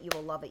will love it. You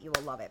will love it. You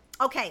will love it.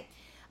 Okay.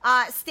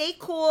 Stay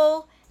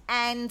cool.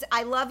 And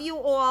I love you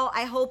all.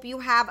 I hope you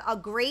have a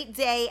great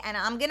day. And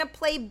I'm going to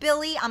play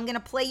Billy. I'm going to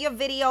play your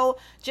video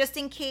just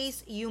in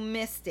case you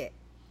missed it.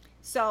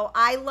 So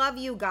I love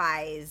you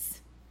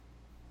guys.